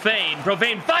Profane.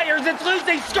 Profane fires, it's loose,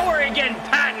 they score again.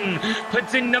 Patton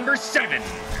puts in number 7.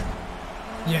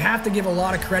 You have to give a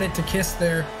lot of credit to Kiss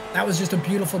there. That was just a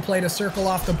beautiful play to circle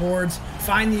off the boards,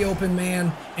 find the open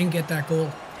man, and get that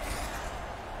goal.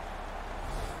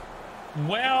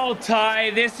 Well, Ty,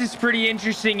 this is pretty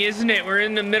interesting, isn't it? We're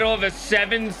in the middle of a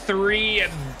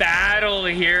 7-3 battle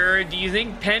here. Do you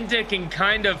think Penta can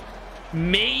kind of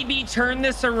maybe turn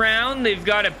this around? They've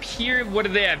got a period. What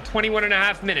do they have? 21 and a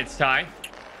half minutes, Ty.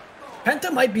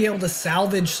 Penta might be able to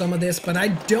salvage some of this, but I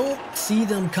don't see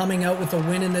them coming out with a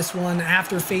win in this one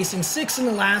after facing 6 in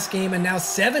the last game and now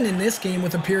 7 in this game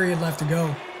with a period left to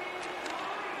go.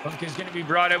 Puck is going to be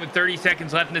brought out with 30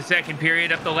 seconds left in the second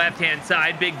period up the left-hand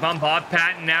side. Big bump off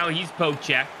Patton. Now he's poke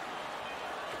check.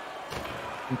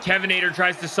 And Kevinator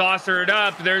tries to saucer it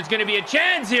up. There's going to be a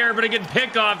chance here, but a good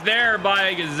pick off there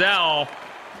by Gazelle.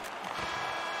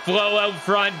 Flow out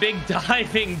front, big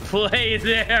diving play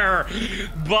there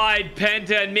by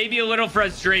Penta, and maybe a little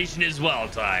frustration as well,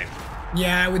 Ty.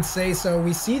 Yeah, I would say so.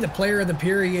 We see the player of the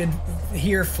period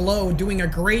here, Flo, doing a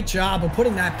great job of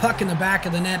putting that puck in the back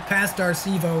of the net past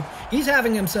Darcivo. He's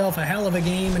having himself a hell of a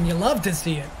game, and you love to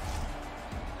see it.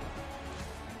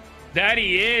 That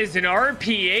he is, and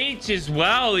RPH as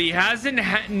well. He hasn't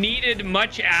needed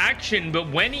much action, but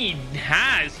when he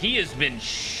has been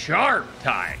sharp,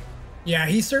 Ty. Yeah,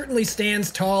 he certainly stands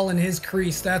tall in his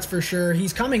crease, that's for sure.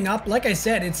 He's coming up, like I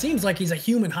said, it seems like he's a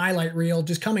human highlight reel,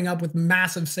 just coming up with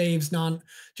massive saves,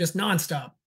 just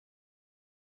nonstop.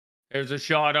 There's a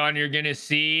shot on you're going to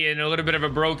see, and a little bit of a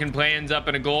broken play ends up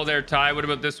in a goal there, Ty. What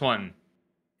about this one?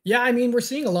 Yeah, I mean, we're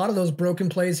seeing a lot of those broken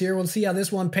plays here. We'll see how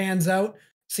this one pans out.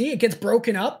 See, it gets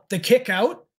broken up, the kick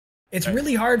out. It's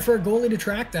really hard for a goalie to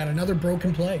track that, another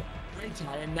broken play.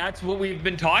 And that's what we've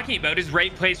been talking about, is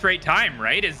right place, right time,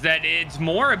 right? Is that it's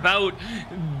more about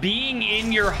being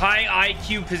in your high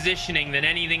IQ positioning than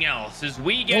anything else. As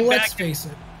we get let's face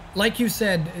it. Like you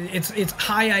said, it's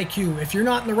high IQ. If you're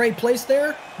not in the right place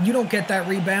there, you don't get that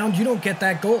rebound, you don't get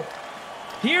that goal.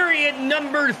 Period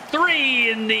number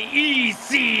 3 in the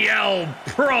ECL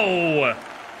Pro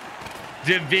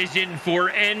Division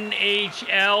for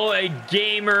NHL, a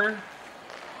gamer.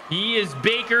 He is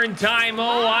Baker and Time.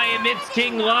 Oh, I am It's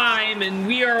King Lime, and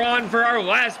we are on for our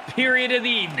last period of the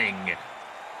evening.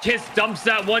 Kiss dumps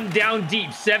that one down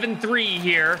deep. 7-3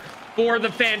 here for the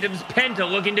Phantoms. Penta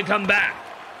looking to come back.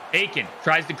 Aiken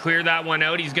tries to clear that one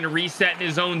out. He's going to reset in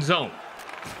his own zone.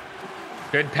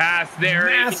 Good pass there.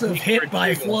 Massive hit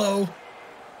by Flo.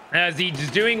 As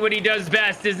he's doing what he does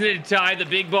best, isn't it, Ty? The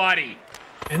big body.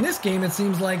 In this game, it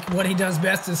seems like what he does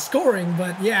best is scoring,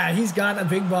 but yeah, he's got a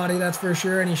big body, that's for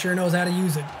sure, and he sure knows how to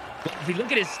use it. If you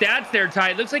look at his stats there,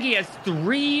 Ty, it looks like he has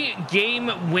 3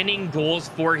 game-winning goals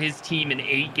for his team in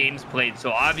 8 games played,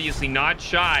 so obviously not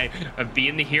shy of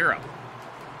being the hero.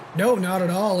 No, not at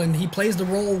all, and he plays the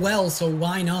role well, so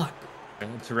why not?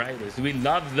 That's right. We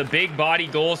love the big body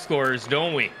goal scorers,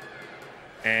 don't we?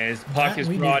 As puck is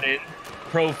brought in.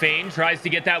 Profane tries to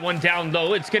get that one down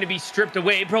low. It's going to be stripped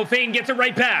away. Profane gets it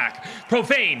right back.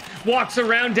 Profane walks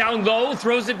around down low,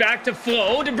 throws it back to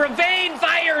Flo. To Profane,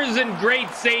 fires, and great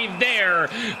save there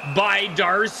by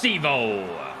Darcivo.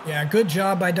 Yeah, good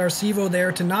job by Darcivo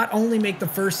there to not only make the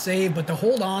first save, but to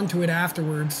hold on to it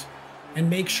afterwards and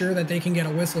make sure that they can get a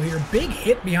whistle here. Big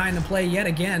hit behind the play yet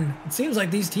again. It seems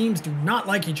like these teams do not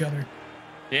like each other.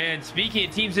 Yeah, and speaking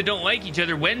of teams that don't like each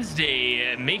other,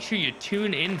 Wednesday, make sure you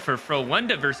tune in for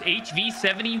Frolunda versus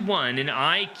HV71 in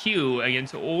IQ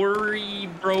against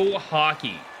Oribro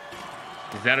Hockey.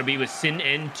 That'll be with Sin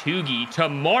and Tugi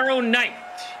tomorrow night.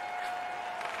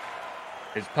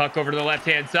 His puck over to the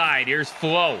left-hand side. Here's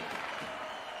Flo.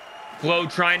 Flo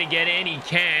trying to get in. He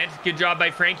can't. Good job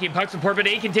by Frankie and puck support, but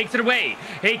Aiken takes it away.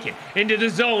 Aiken into the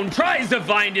zone. Tries to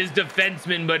find his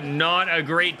defenseman, but not a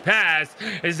great pass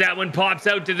as that one pops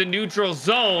out to the neutral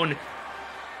zone.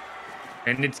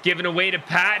 And it's given away to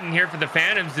Patton here for the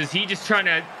Phantoms as he just tried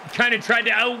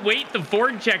to outweight the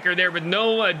forward checker there with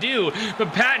no ado.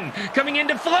 But Patton coming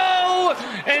into Flo,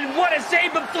 and what a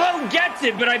save, but Flo gets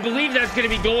it. But I believe that's going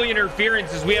to be goalie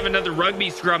interference as we have another rugby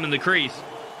scrum in the crease.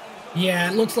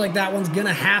 Yeah, it looks like that one's going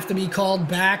to have to be called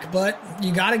back, but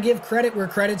you got to give credit where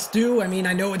credit's due. I mean,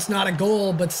 I know it's not a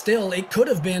goal, but still, it could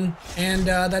have been, and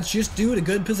that's just due to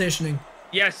good positioning.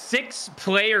 Yeah, 6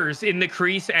 players in the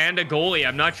crease and a goalie.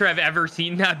 I'm not sure I've ever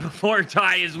seen that before,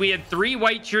 Ty, as we had 3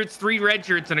 white shirts, 3 red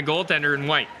shirts, and a goaltender in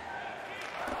white.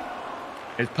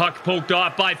 As puck poked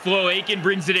off by Flo, Aiken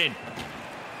brings it in.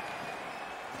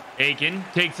 Aiken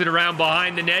takes it around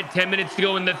behind the net. 10 minutes to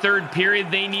go in the third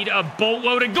period. They need a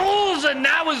boatload of goals, and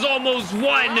that was almost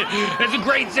one. That's a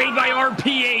great save by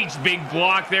RPH. Big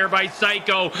block there by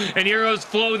Psycho. And here goes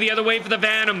Flo the other way for the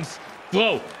Phantoms.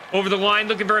 Flo over the line,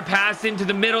 looking for a pass into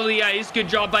the middle of the ice. Good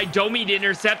job by Domi to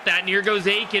intercept that. And here goes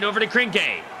Aiken over to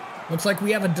Krinke. Looks like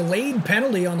we have a delayed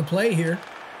penalty on the play here.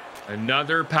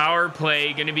 Another power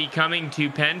play going to be coming to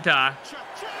Penta.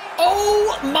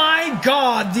 Oh my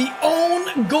God, the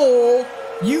own goal.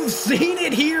 You've seen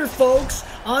it here, folks.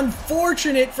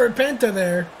 Unfortunate for Penta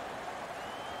there.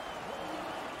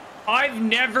 I've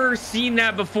never seen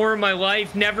that before in my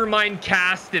life. Never mind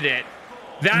casted it.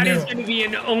 That is going to be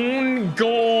an own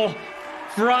goal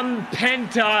from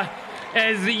Penta,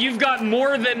 as you've got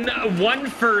more than one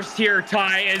first here,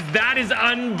 Ty, as that is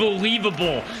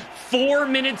unbelievable. 4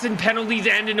 minutes and penalties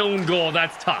and an own goal.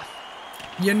 That's tough.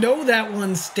 You know that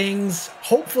one stings.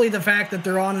 Hopefully the fact that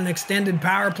they're on an extended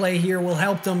power play here will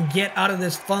help them get out of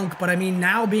this funk. But I mean,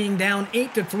 now being down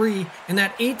 8-3 and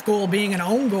that 8th goal being an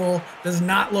own goal does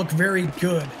not look very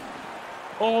good.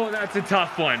 Oh, that's a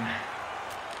tough one.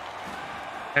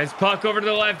 As puck over to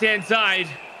the left-hand side.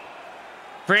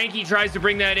 Frankie tries to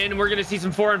bring that in, and we're going to see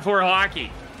some 4-on-4 hockey.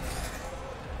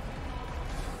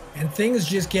 And things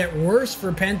just get worse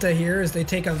for Penta here as they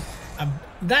take a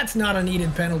that's not a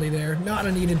needed penalty there. Not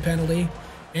a needed penalty.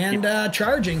 And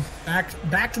charging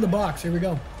back to the box. Here we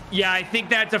go. Yeah, I think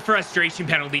that's a frustration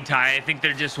penalty, Ty. I think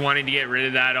they're just wanting to get rid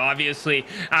of that. Obviously,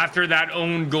 after that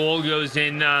own goal goes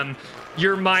in,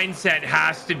 your mindset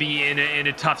has to be in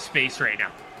a tough space right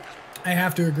now. I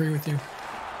have to agree with you.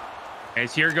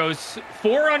 As here goes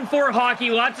 4-on-4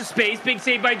 hockey, lots of space. Big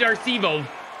save by Darcivo.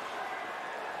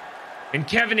 And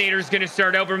Kevinator's going to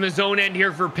start out from his own end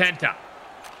here for Penta.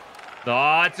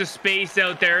 Lots of space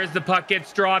out there as the puck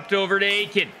gets dropped over to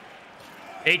Aiken.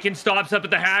 Aiken stops up at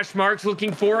the hash marks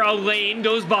looking for a lane.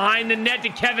 Goes behind the net to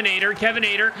Kevinator.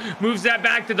 Kevinator moves that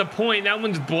back to the point. That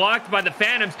one's blocked by the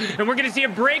Phantoms. And we're going to see a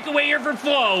breakaway here for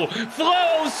Flo.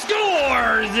 Flo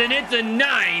scores! And it's a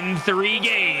 9-3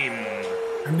 game.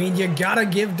 I mean, you got to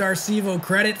give Darcivo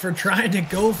credit for trying to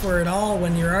go for it all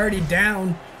when you're already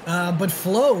down. But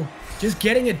Flo just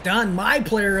getting it done. My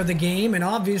player of the game, and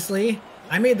obviously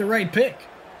I made the right pick.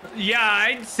 Yeah,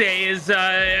 I'd say is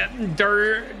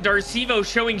Darcivo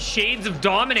showing shades of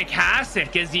Dominic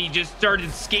Hasek as he just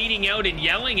started skating out and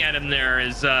yelling at him there.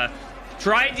 As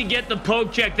tried to get the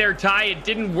poke check there, Ty. It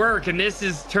didn't work, and this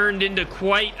has turned into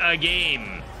quite a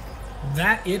game.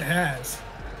 That it has.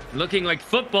 Looking like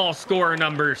football score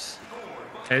numbers.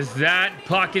 As that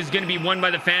puck is going to be won by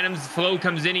the Phantoms. Flo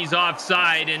comes in, he's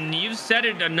offside, and you've said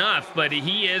it enough, but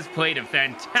he has played a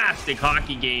fantastic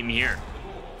hockey game here.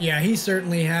 Yeah, he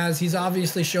certainly has. He's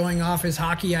obviously showing off his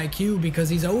hockey IQ because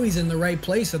he's always in the right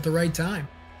place at the right time.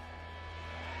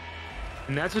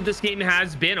 And that's what this game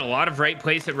has been. A lot of right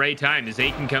place at right time. As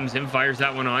Aiken comes in, fires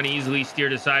that one on, easily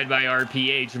steered aside by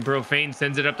RPH, and Profane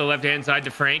sends it up the left-hand side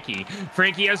to Frankie.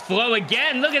 Frankie has Flo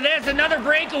again. Look at this, another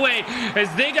breakaway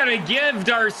as they got to give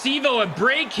Darcivo a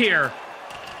break here.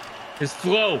 As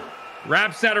Flo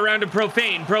wraps that around to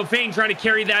Profane. Profane trying to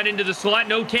carry that into the slot.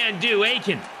 No can do.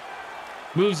 Aiken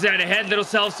moves that ahead. Little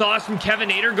self-sauce from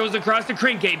Kevinator. Goes across to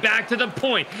Krinke. Back to the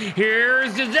point.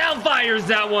 Here's Giselle. Fires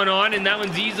that one on. And that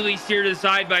one's easily steered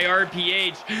aside by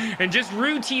RPH. And just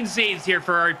routine saves here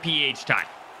for RPH time.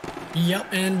 Yep,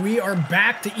 and we are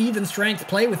back to even strength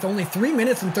play with only 3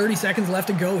 minutes and 30 seconds left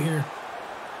to go here.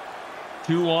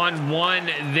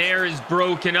 2-on-1 there is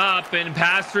broken up and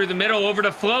pass through the middle over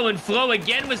to Flo, and Flo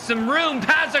again with some room.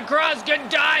 Pass across, good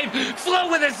dive. Flo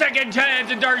with a second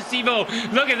chance, and Darcivo.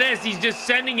 Look at this, he's just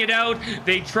sending it out.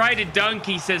 They try to dunk.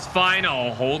 He says, fine,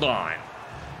 I'll hold on.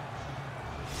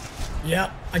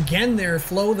 Yep, again there,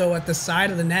 Flo though at the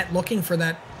side of the net looking for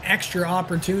that extra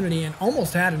opportunity and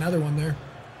almost had another one there.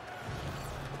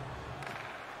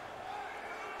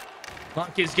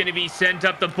 Puck is going to be sent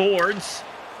up the boards.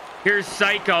 Here's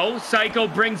Psycho. Psycho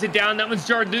brings it down. That one's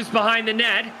jarred loose behind the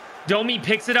net. Domi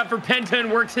picks it up for Penta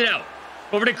and works it out.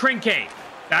 Over to Krinke.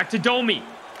 Back to Domi.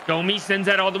 Domi sends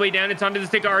that all the way down. It's onto the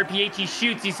stick of RPH. He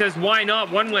shoots. He says, why not?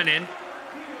 One went in.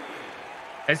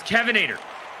 As Kevinator.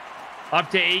 Up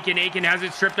to Aiken. Aiken has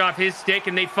it stripped off his stick,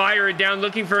 and they fire it down,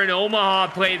 looking for an Omaha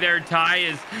play there, Ty.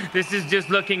 As this is just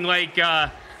looking like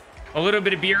a little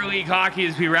bit of beer league hockey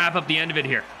as we wrap up the end of it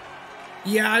here.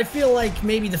 Yeah, I feel like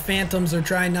maybe the Phantoms are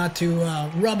trying not to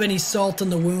rub any salt in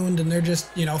the wound, and they're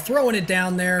just, you know, throwing it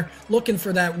down there, looking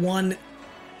for that one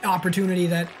opportunity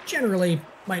that generally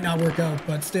might not work out,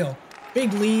 but still.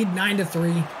 Big lead,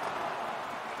 9-3.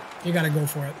 You got to go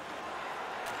for it.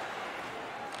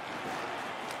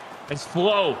 It's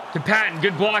Flo to Patton.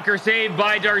 Good blocker save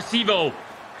by Darcivo.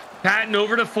 Patton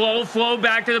over to Flo. Flo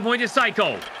back to the point to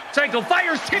Psycho. Psycho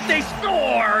fires, tip, they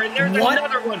score! And there's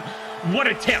another one. What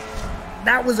a tip.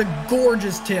 That was a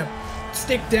gorgeous tip.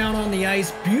 Stick down on the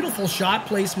ice. Beautiful shot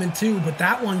placement too, but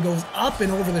that one goes up and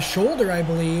over the shoulder, I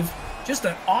believe. Just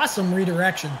an awesome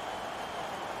redirection.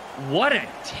 What a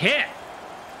tip.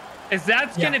 As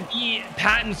that's going to be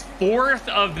Patton's 4th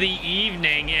of the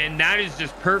evening, and that is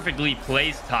just perfectly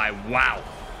placed, Ty. Wow.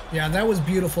 Yeah, that was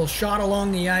beautiful. Shot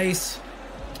along the ice.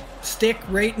 Stick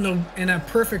right in a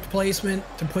perfect placement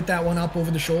to put that one up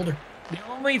over the shoulder. The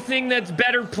only thing that's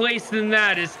better placed than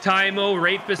that is Tymo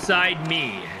right beside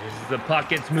me. As the puck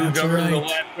gets moved over to the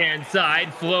left-hand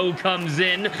side. Flo comes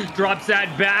in, drops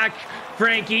that back.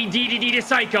 Frankie, DDD to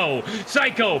Psycho.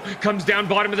 Psycho comes down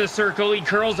bottom of the circle. He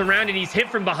curls around and he's hit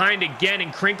from behind again,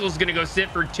 and Crinkle's going to go sit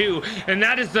for 2. And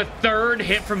that is the 3rd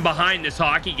hit from behind this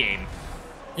hockey game.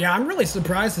 Yeah, I'm really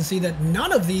surprised to see that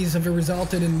none of these have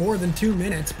resulted in more than 2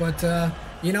 minutes. But,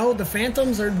 you know, the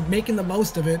Phantoms are making the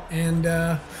most of it. And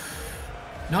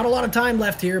not a lot of time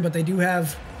left here, but they do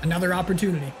have another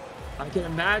opportunity. I can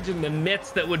imagine the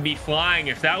mitts that would be flying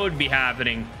if that would be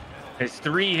happening. There's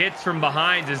 3 hits from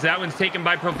behind as that one's taken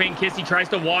by Profane Kiss. He tries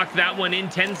to walk that one in.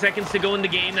 10 seconds to go in the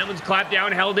game. That one's clapped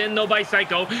down, held in though by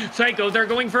Psycho. Psychos are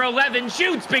going for 11.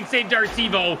 Shoots. Big save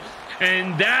Darcivo.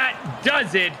 And that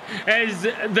does it as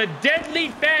the Deadly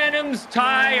Phantoms,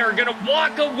 Ty, are going to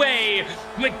walk away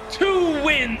with 2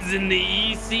 wins in the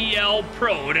ECL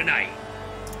Pro tonight.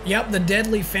 Yep, the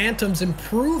Deadly Phantoms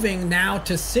improving now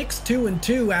to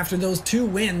 6-2-2 after those 2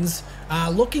 wins.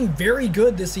 Looking very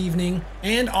good this evening.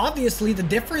 And obviously the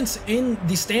difference in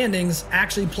the standings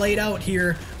actually played out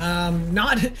here.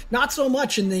 Not so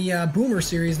much in the Boomer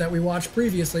series that we watched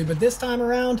previously, but this time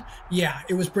around, yeah,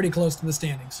 it was pretty close to the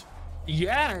standings.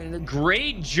 Yeah,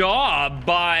 great job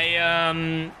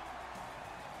by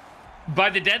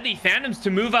the Deadly Phantoms to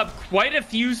move up quite a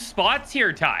few spots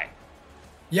here, Ty.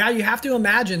 Yeah, you have to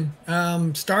imagine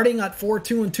starting at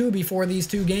 4-2-2 before these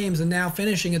 2 games and now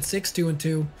finishing at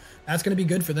 6-2-2. That's going to be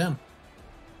good for them.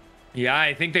 Yeah,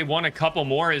 I think they won a couple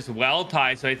more as well,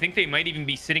 Ty. So I think they might even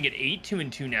be sitting at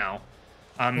 8-2-2 now.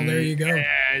 Well, there you go.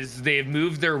 As they've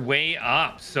moved their way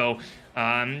up. So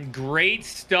great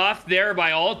stuff there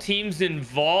by all teams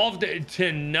involved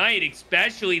tonight,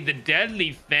 especially the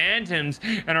Deadly Phantoms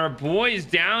and our boys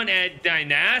down at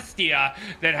Dynastia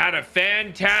that had a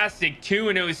fantastic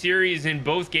 2-0 series in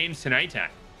both games tonight, Ty.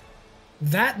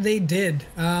 That they did.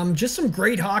 Just some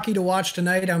great hockey to watch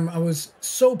tonight. I was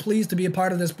so pleased to be a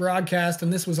part of this broadcast,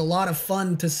 and this was a lot of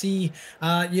fun to see,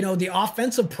 you know, the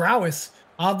offensive prowess,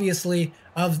 obviously,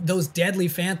 of those Deadly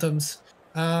Phantoms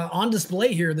on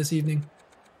display here this evening.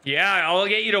 Yeah, I'll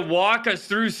get you to walk us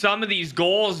through some of these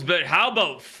goals, but how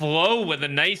about Flo with a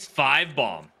nice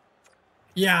 5-bomb?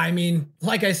 Yeah, I mean,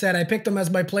 like I said, I picked him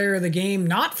as my player of the game,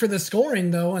 not for the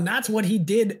scoring, though, and that's what he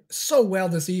did so well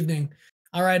this evening.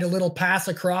 All right, a little pass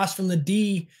across from the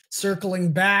D,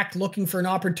 circling back, looking for an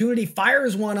opportunity,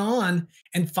 fires one on,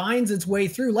 and finds its way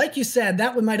through. Like you said,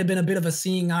 that one might have been a bit of a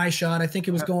seeing eye shot. I think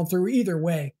it was going through either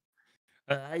way.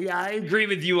 Yeah, I agree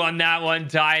with you on that one,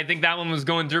 Ty. I think that one was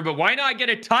going through, but why not get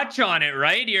a touch on it,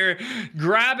 right? You're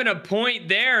grabbing a point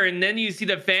there, and then you see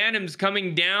the Phantoms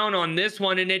coming down on this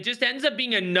one, and it just ends up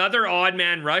being another odd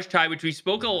man rush, Ty, which we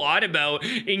spoke a lot about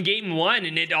in game 1,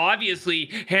 and it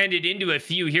obviously handed into a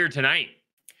few here tonight.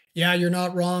 Yeah, you're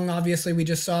not wrong. Obviously, we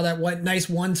just saw that nice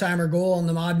one-timer goal on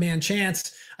the odd man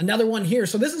chance. Another one here.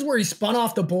 So this is where he spun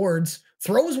off the boards,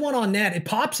 throws one on net. It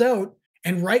pops out,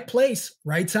 and right place,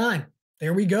 right time.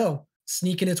 There we go,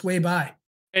 sneaking its way by.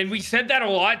 And we said that a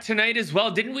lot tonight as well,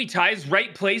 didn't we, Ty's?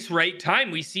 Right place, right time.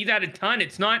 We see that a ton.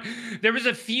 It's not, there was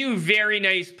a few very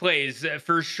nice plays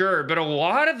for sure, but a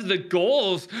lot of the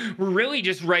goals were really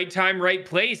just right time, right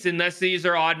place, unless these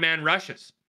are odd man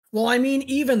rushes. Well, I mean,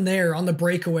 even there on the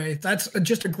breakaway, that's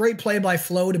just a great play by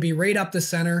Flo to be right up the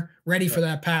center, ready for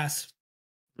that pass.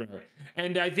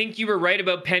 And I think you were right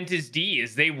about Penta's D,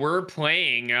 as they were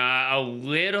playing a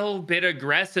little bit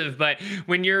aggressive, but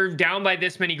when you're down by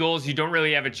this many goals, you don't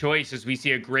really have a choice, as we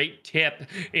see a great tip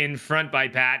in front by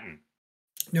Patton.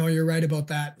 No, you're right about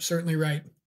that. Certainly right.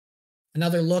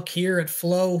 Another look here at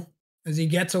Flo as he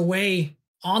gets away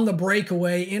on the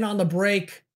breakaway, in on the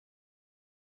break.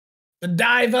 The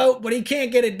dive out, but he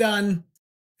can't get it done.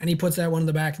 And he puts that one in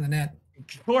the back of the net.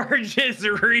 Gorgeous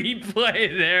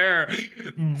replay there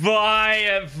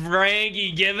by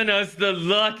Frankie, giving us the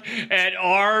look at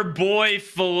our boy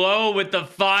Flo with the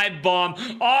 5 bomb.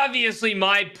 Obviously,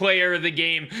 my player of the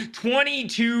game.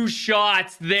 22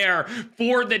 shots there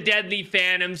for the Deadly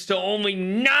Phantoms to only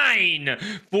 9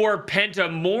 for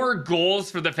Penta. More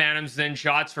goals for the Phantoms than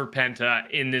shots for Penta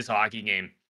in this hockey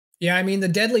game. Yeah, I mean, the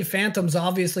Deadly Phantoms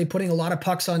obviously putting a lot of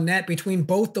pucks on net between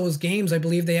both those games. I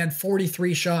believe they had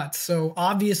 43 shots. So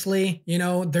obviously,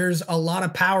 there's a lot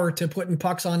of power to putting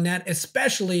pucks on net,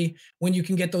 especially when you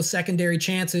can get those secondary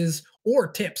chances or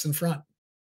tips in front.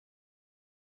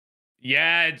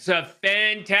 Yeah, it's a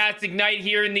fantastic night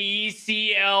here in the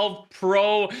ECL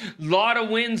Pro. Lot of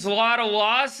wins, a lot of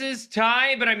losses,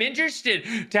 Ty, but I'm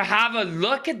interested to have a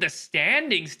look at the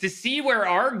standings to see where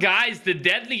our guys, the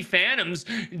Deadly Phantoms,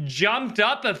 jumped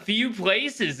up a few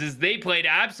places as they played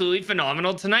absolutely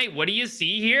phenomenal tonight. What do you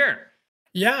see here?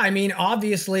 Yeah, I mean,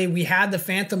 obviously we had the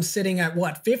Phantoms sitting at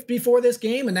what, fifth before this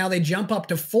game, and now they jump up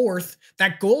to fourth.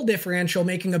 That goal differential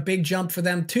making a big jump for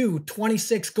them too.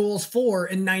 26 goals for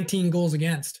and 19 goals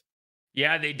against.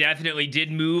 Yeah, they definitely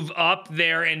did move up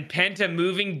there, and Penta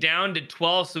moving down to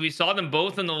 12. So we saw them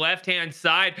both on the left-hand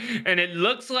side, and it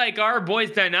looks like our boys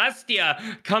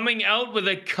Dynastia coming out with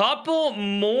a couple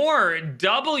more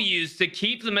W's to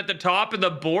keep them at the top of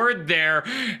the board there.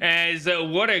 As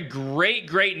what a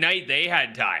great night they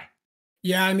had, Ty.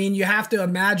 Yeah, I mean, you have to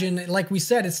imagine, like we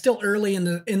said, it's still early in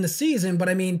the season, but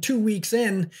I mean, 2 weeks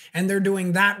in, and they're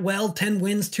doing that well, 10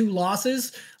 wins, 2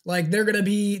 losses. Like they're gonna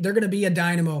be a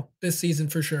dynamo this season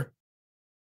for sure.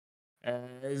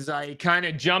 As I kind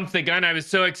of jumped the gun, I was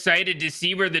so excited to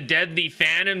see where the Deadly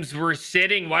Phantoms were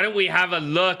sitting. Why don't we have a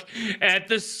look at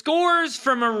the scores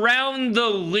from around the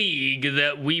league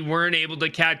that we weren't able to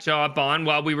catch up on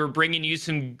while we were bringing you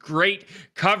some great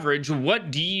coverage? What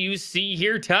do you see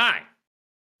here, Ty?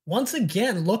 Once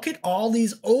again, look at all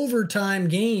these overtime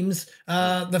games.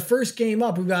 The first game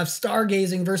up, we've got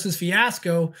Stargazing versus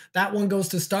Fiasco. That one goes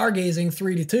to Stargazing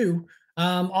 3-2.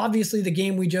 Obviously, the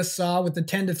game we just saw with the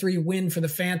 10-3 win for the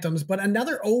Phantoms, but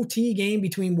another OT game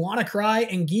between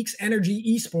WannaCry and Geeks Energy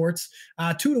Esports,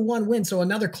 2-1 win. So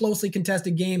another closely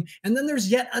contested game. And then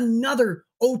there's yet another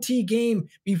OT game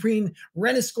between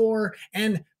Reniscore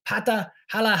and Pata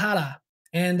Hala.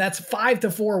 And that's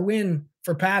 5-4 win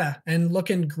for Pata and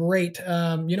looking great.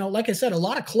 Like I said, a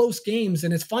lot of close games,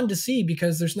 and it's fun to see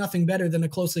because there's nothing better than a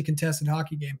closely contested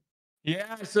hockey game.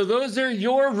 Yeah, so those are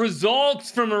your results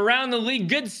from around the league.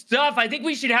 Good stuff. I think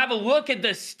we should have a look at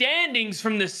the standings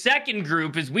from the second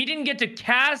group, as we didn't get to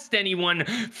cast anyone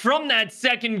from that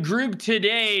second group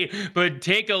today. But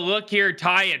take a look here,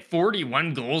 Ty, at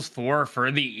 41 goals for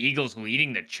the Eagles,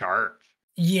 leading the chart.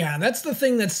 Yeah, that's the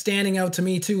thing that's standing out to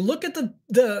me too. Look at the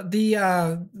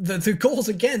goals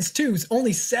against too. It's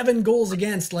only 7 goals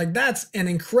against. Like that's an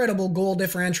incredible goal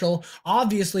differential.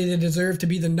 Obviously, they deserve to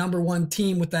be the #1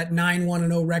 team with that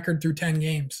 9-1-0 record through 10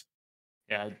 games.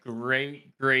 Yeah,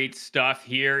 great stuff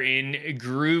here in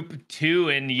Group 2.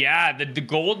 And yeah, the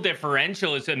goal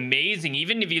differential is amazing.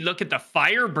 Even if you look at the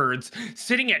Firebirds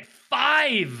sitting at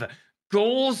 5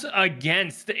 goals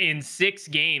against in 6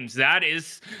 games. That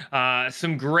is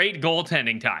some great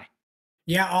goaltending, Ty.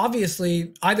 Yeah,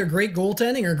 obviously, either great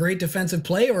goaltending or great defensive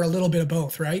play or a little bit of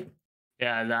both, right?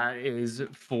 Yeah, that is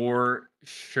for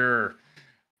sure.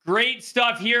 Great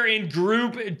stuff here in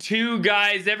Group 2,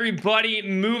 guys. Everybody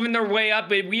moving their way up.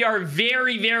 We are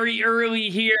very early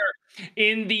here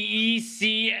in the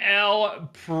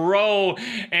ECL Pro,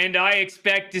 and I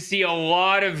expect to see a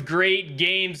lot of great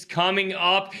games coming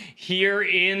up here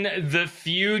in the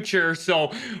future.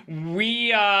 So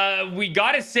we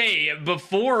gotta say,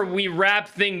 before we wrap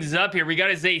things up here, we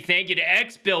gotta say thank you to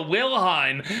X Bill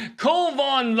Wilhelm,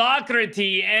 Colvon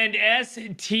Lacrity, and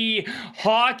ST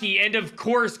Hockey. And of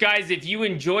course, guys, if you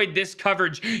enjoyed this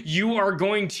coverage, you are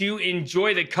going to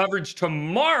enjoy the coverage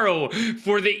tomorrow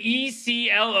for the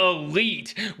ECL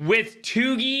Elite with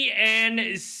Tugi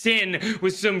and Sin,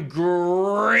 with some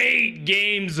great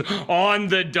games on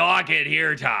the docket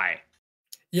here, Ty.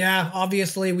 Yeah,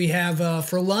 obviously we have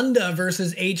Frölunda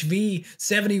versus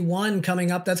HV71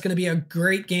 coming up. That's going to be a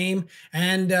great game.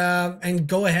 And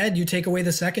go ahead, you take away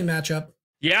the second matchup.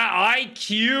 Yeah,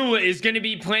 IQ is going to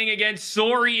be playing against,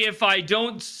 sorry if I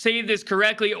don't say this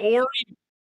correctly,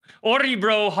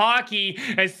 Oribro Hockey.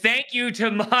 As thank you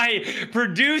to my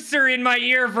producer in my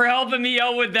ear for helping me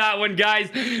out with that one, guys.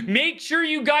 Make sure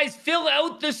you guys fill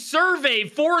out the survey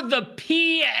for the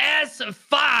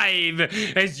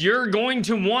PS5, as you're going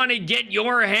to want to get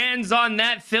your hands on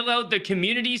that. Fill out the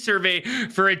community survey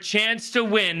for a chance to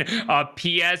win a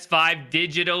PS5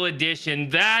 digital edition.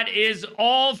 That is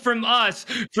all from us.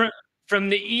 From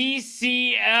the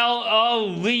ECL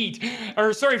Elite,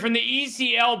 or sorry, from the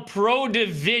ECL Pro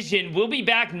Division. We'll be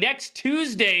back next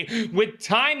Tuesday with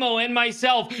Timo and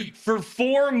myself for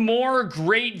 4 more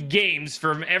great games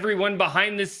from everyone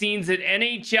behind the scenes at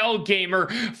NHL Gamer,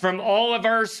 from all of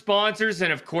our sponsors,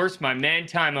 and of course, my man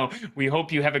Timo. We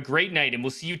hope you have a great night, and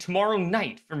we'll see you tomorrow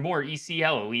night for more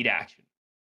ECL Elite action.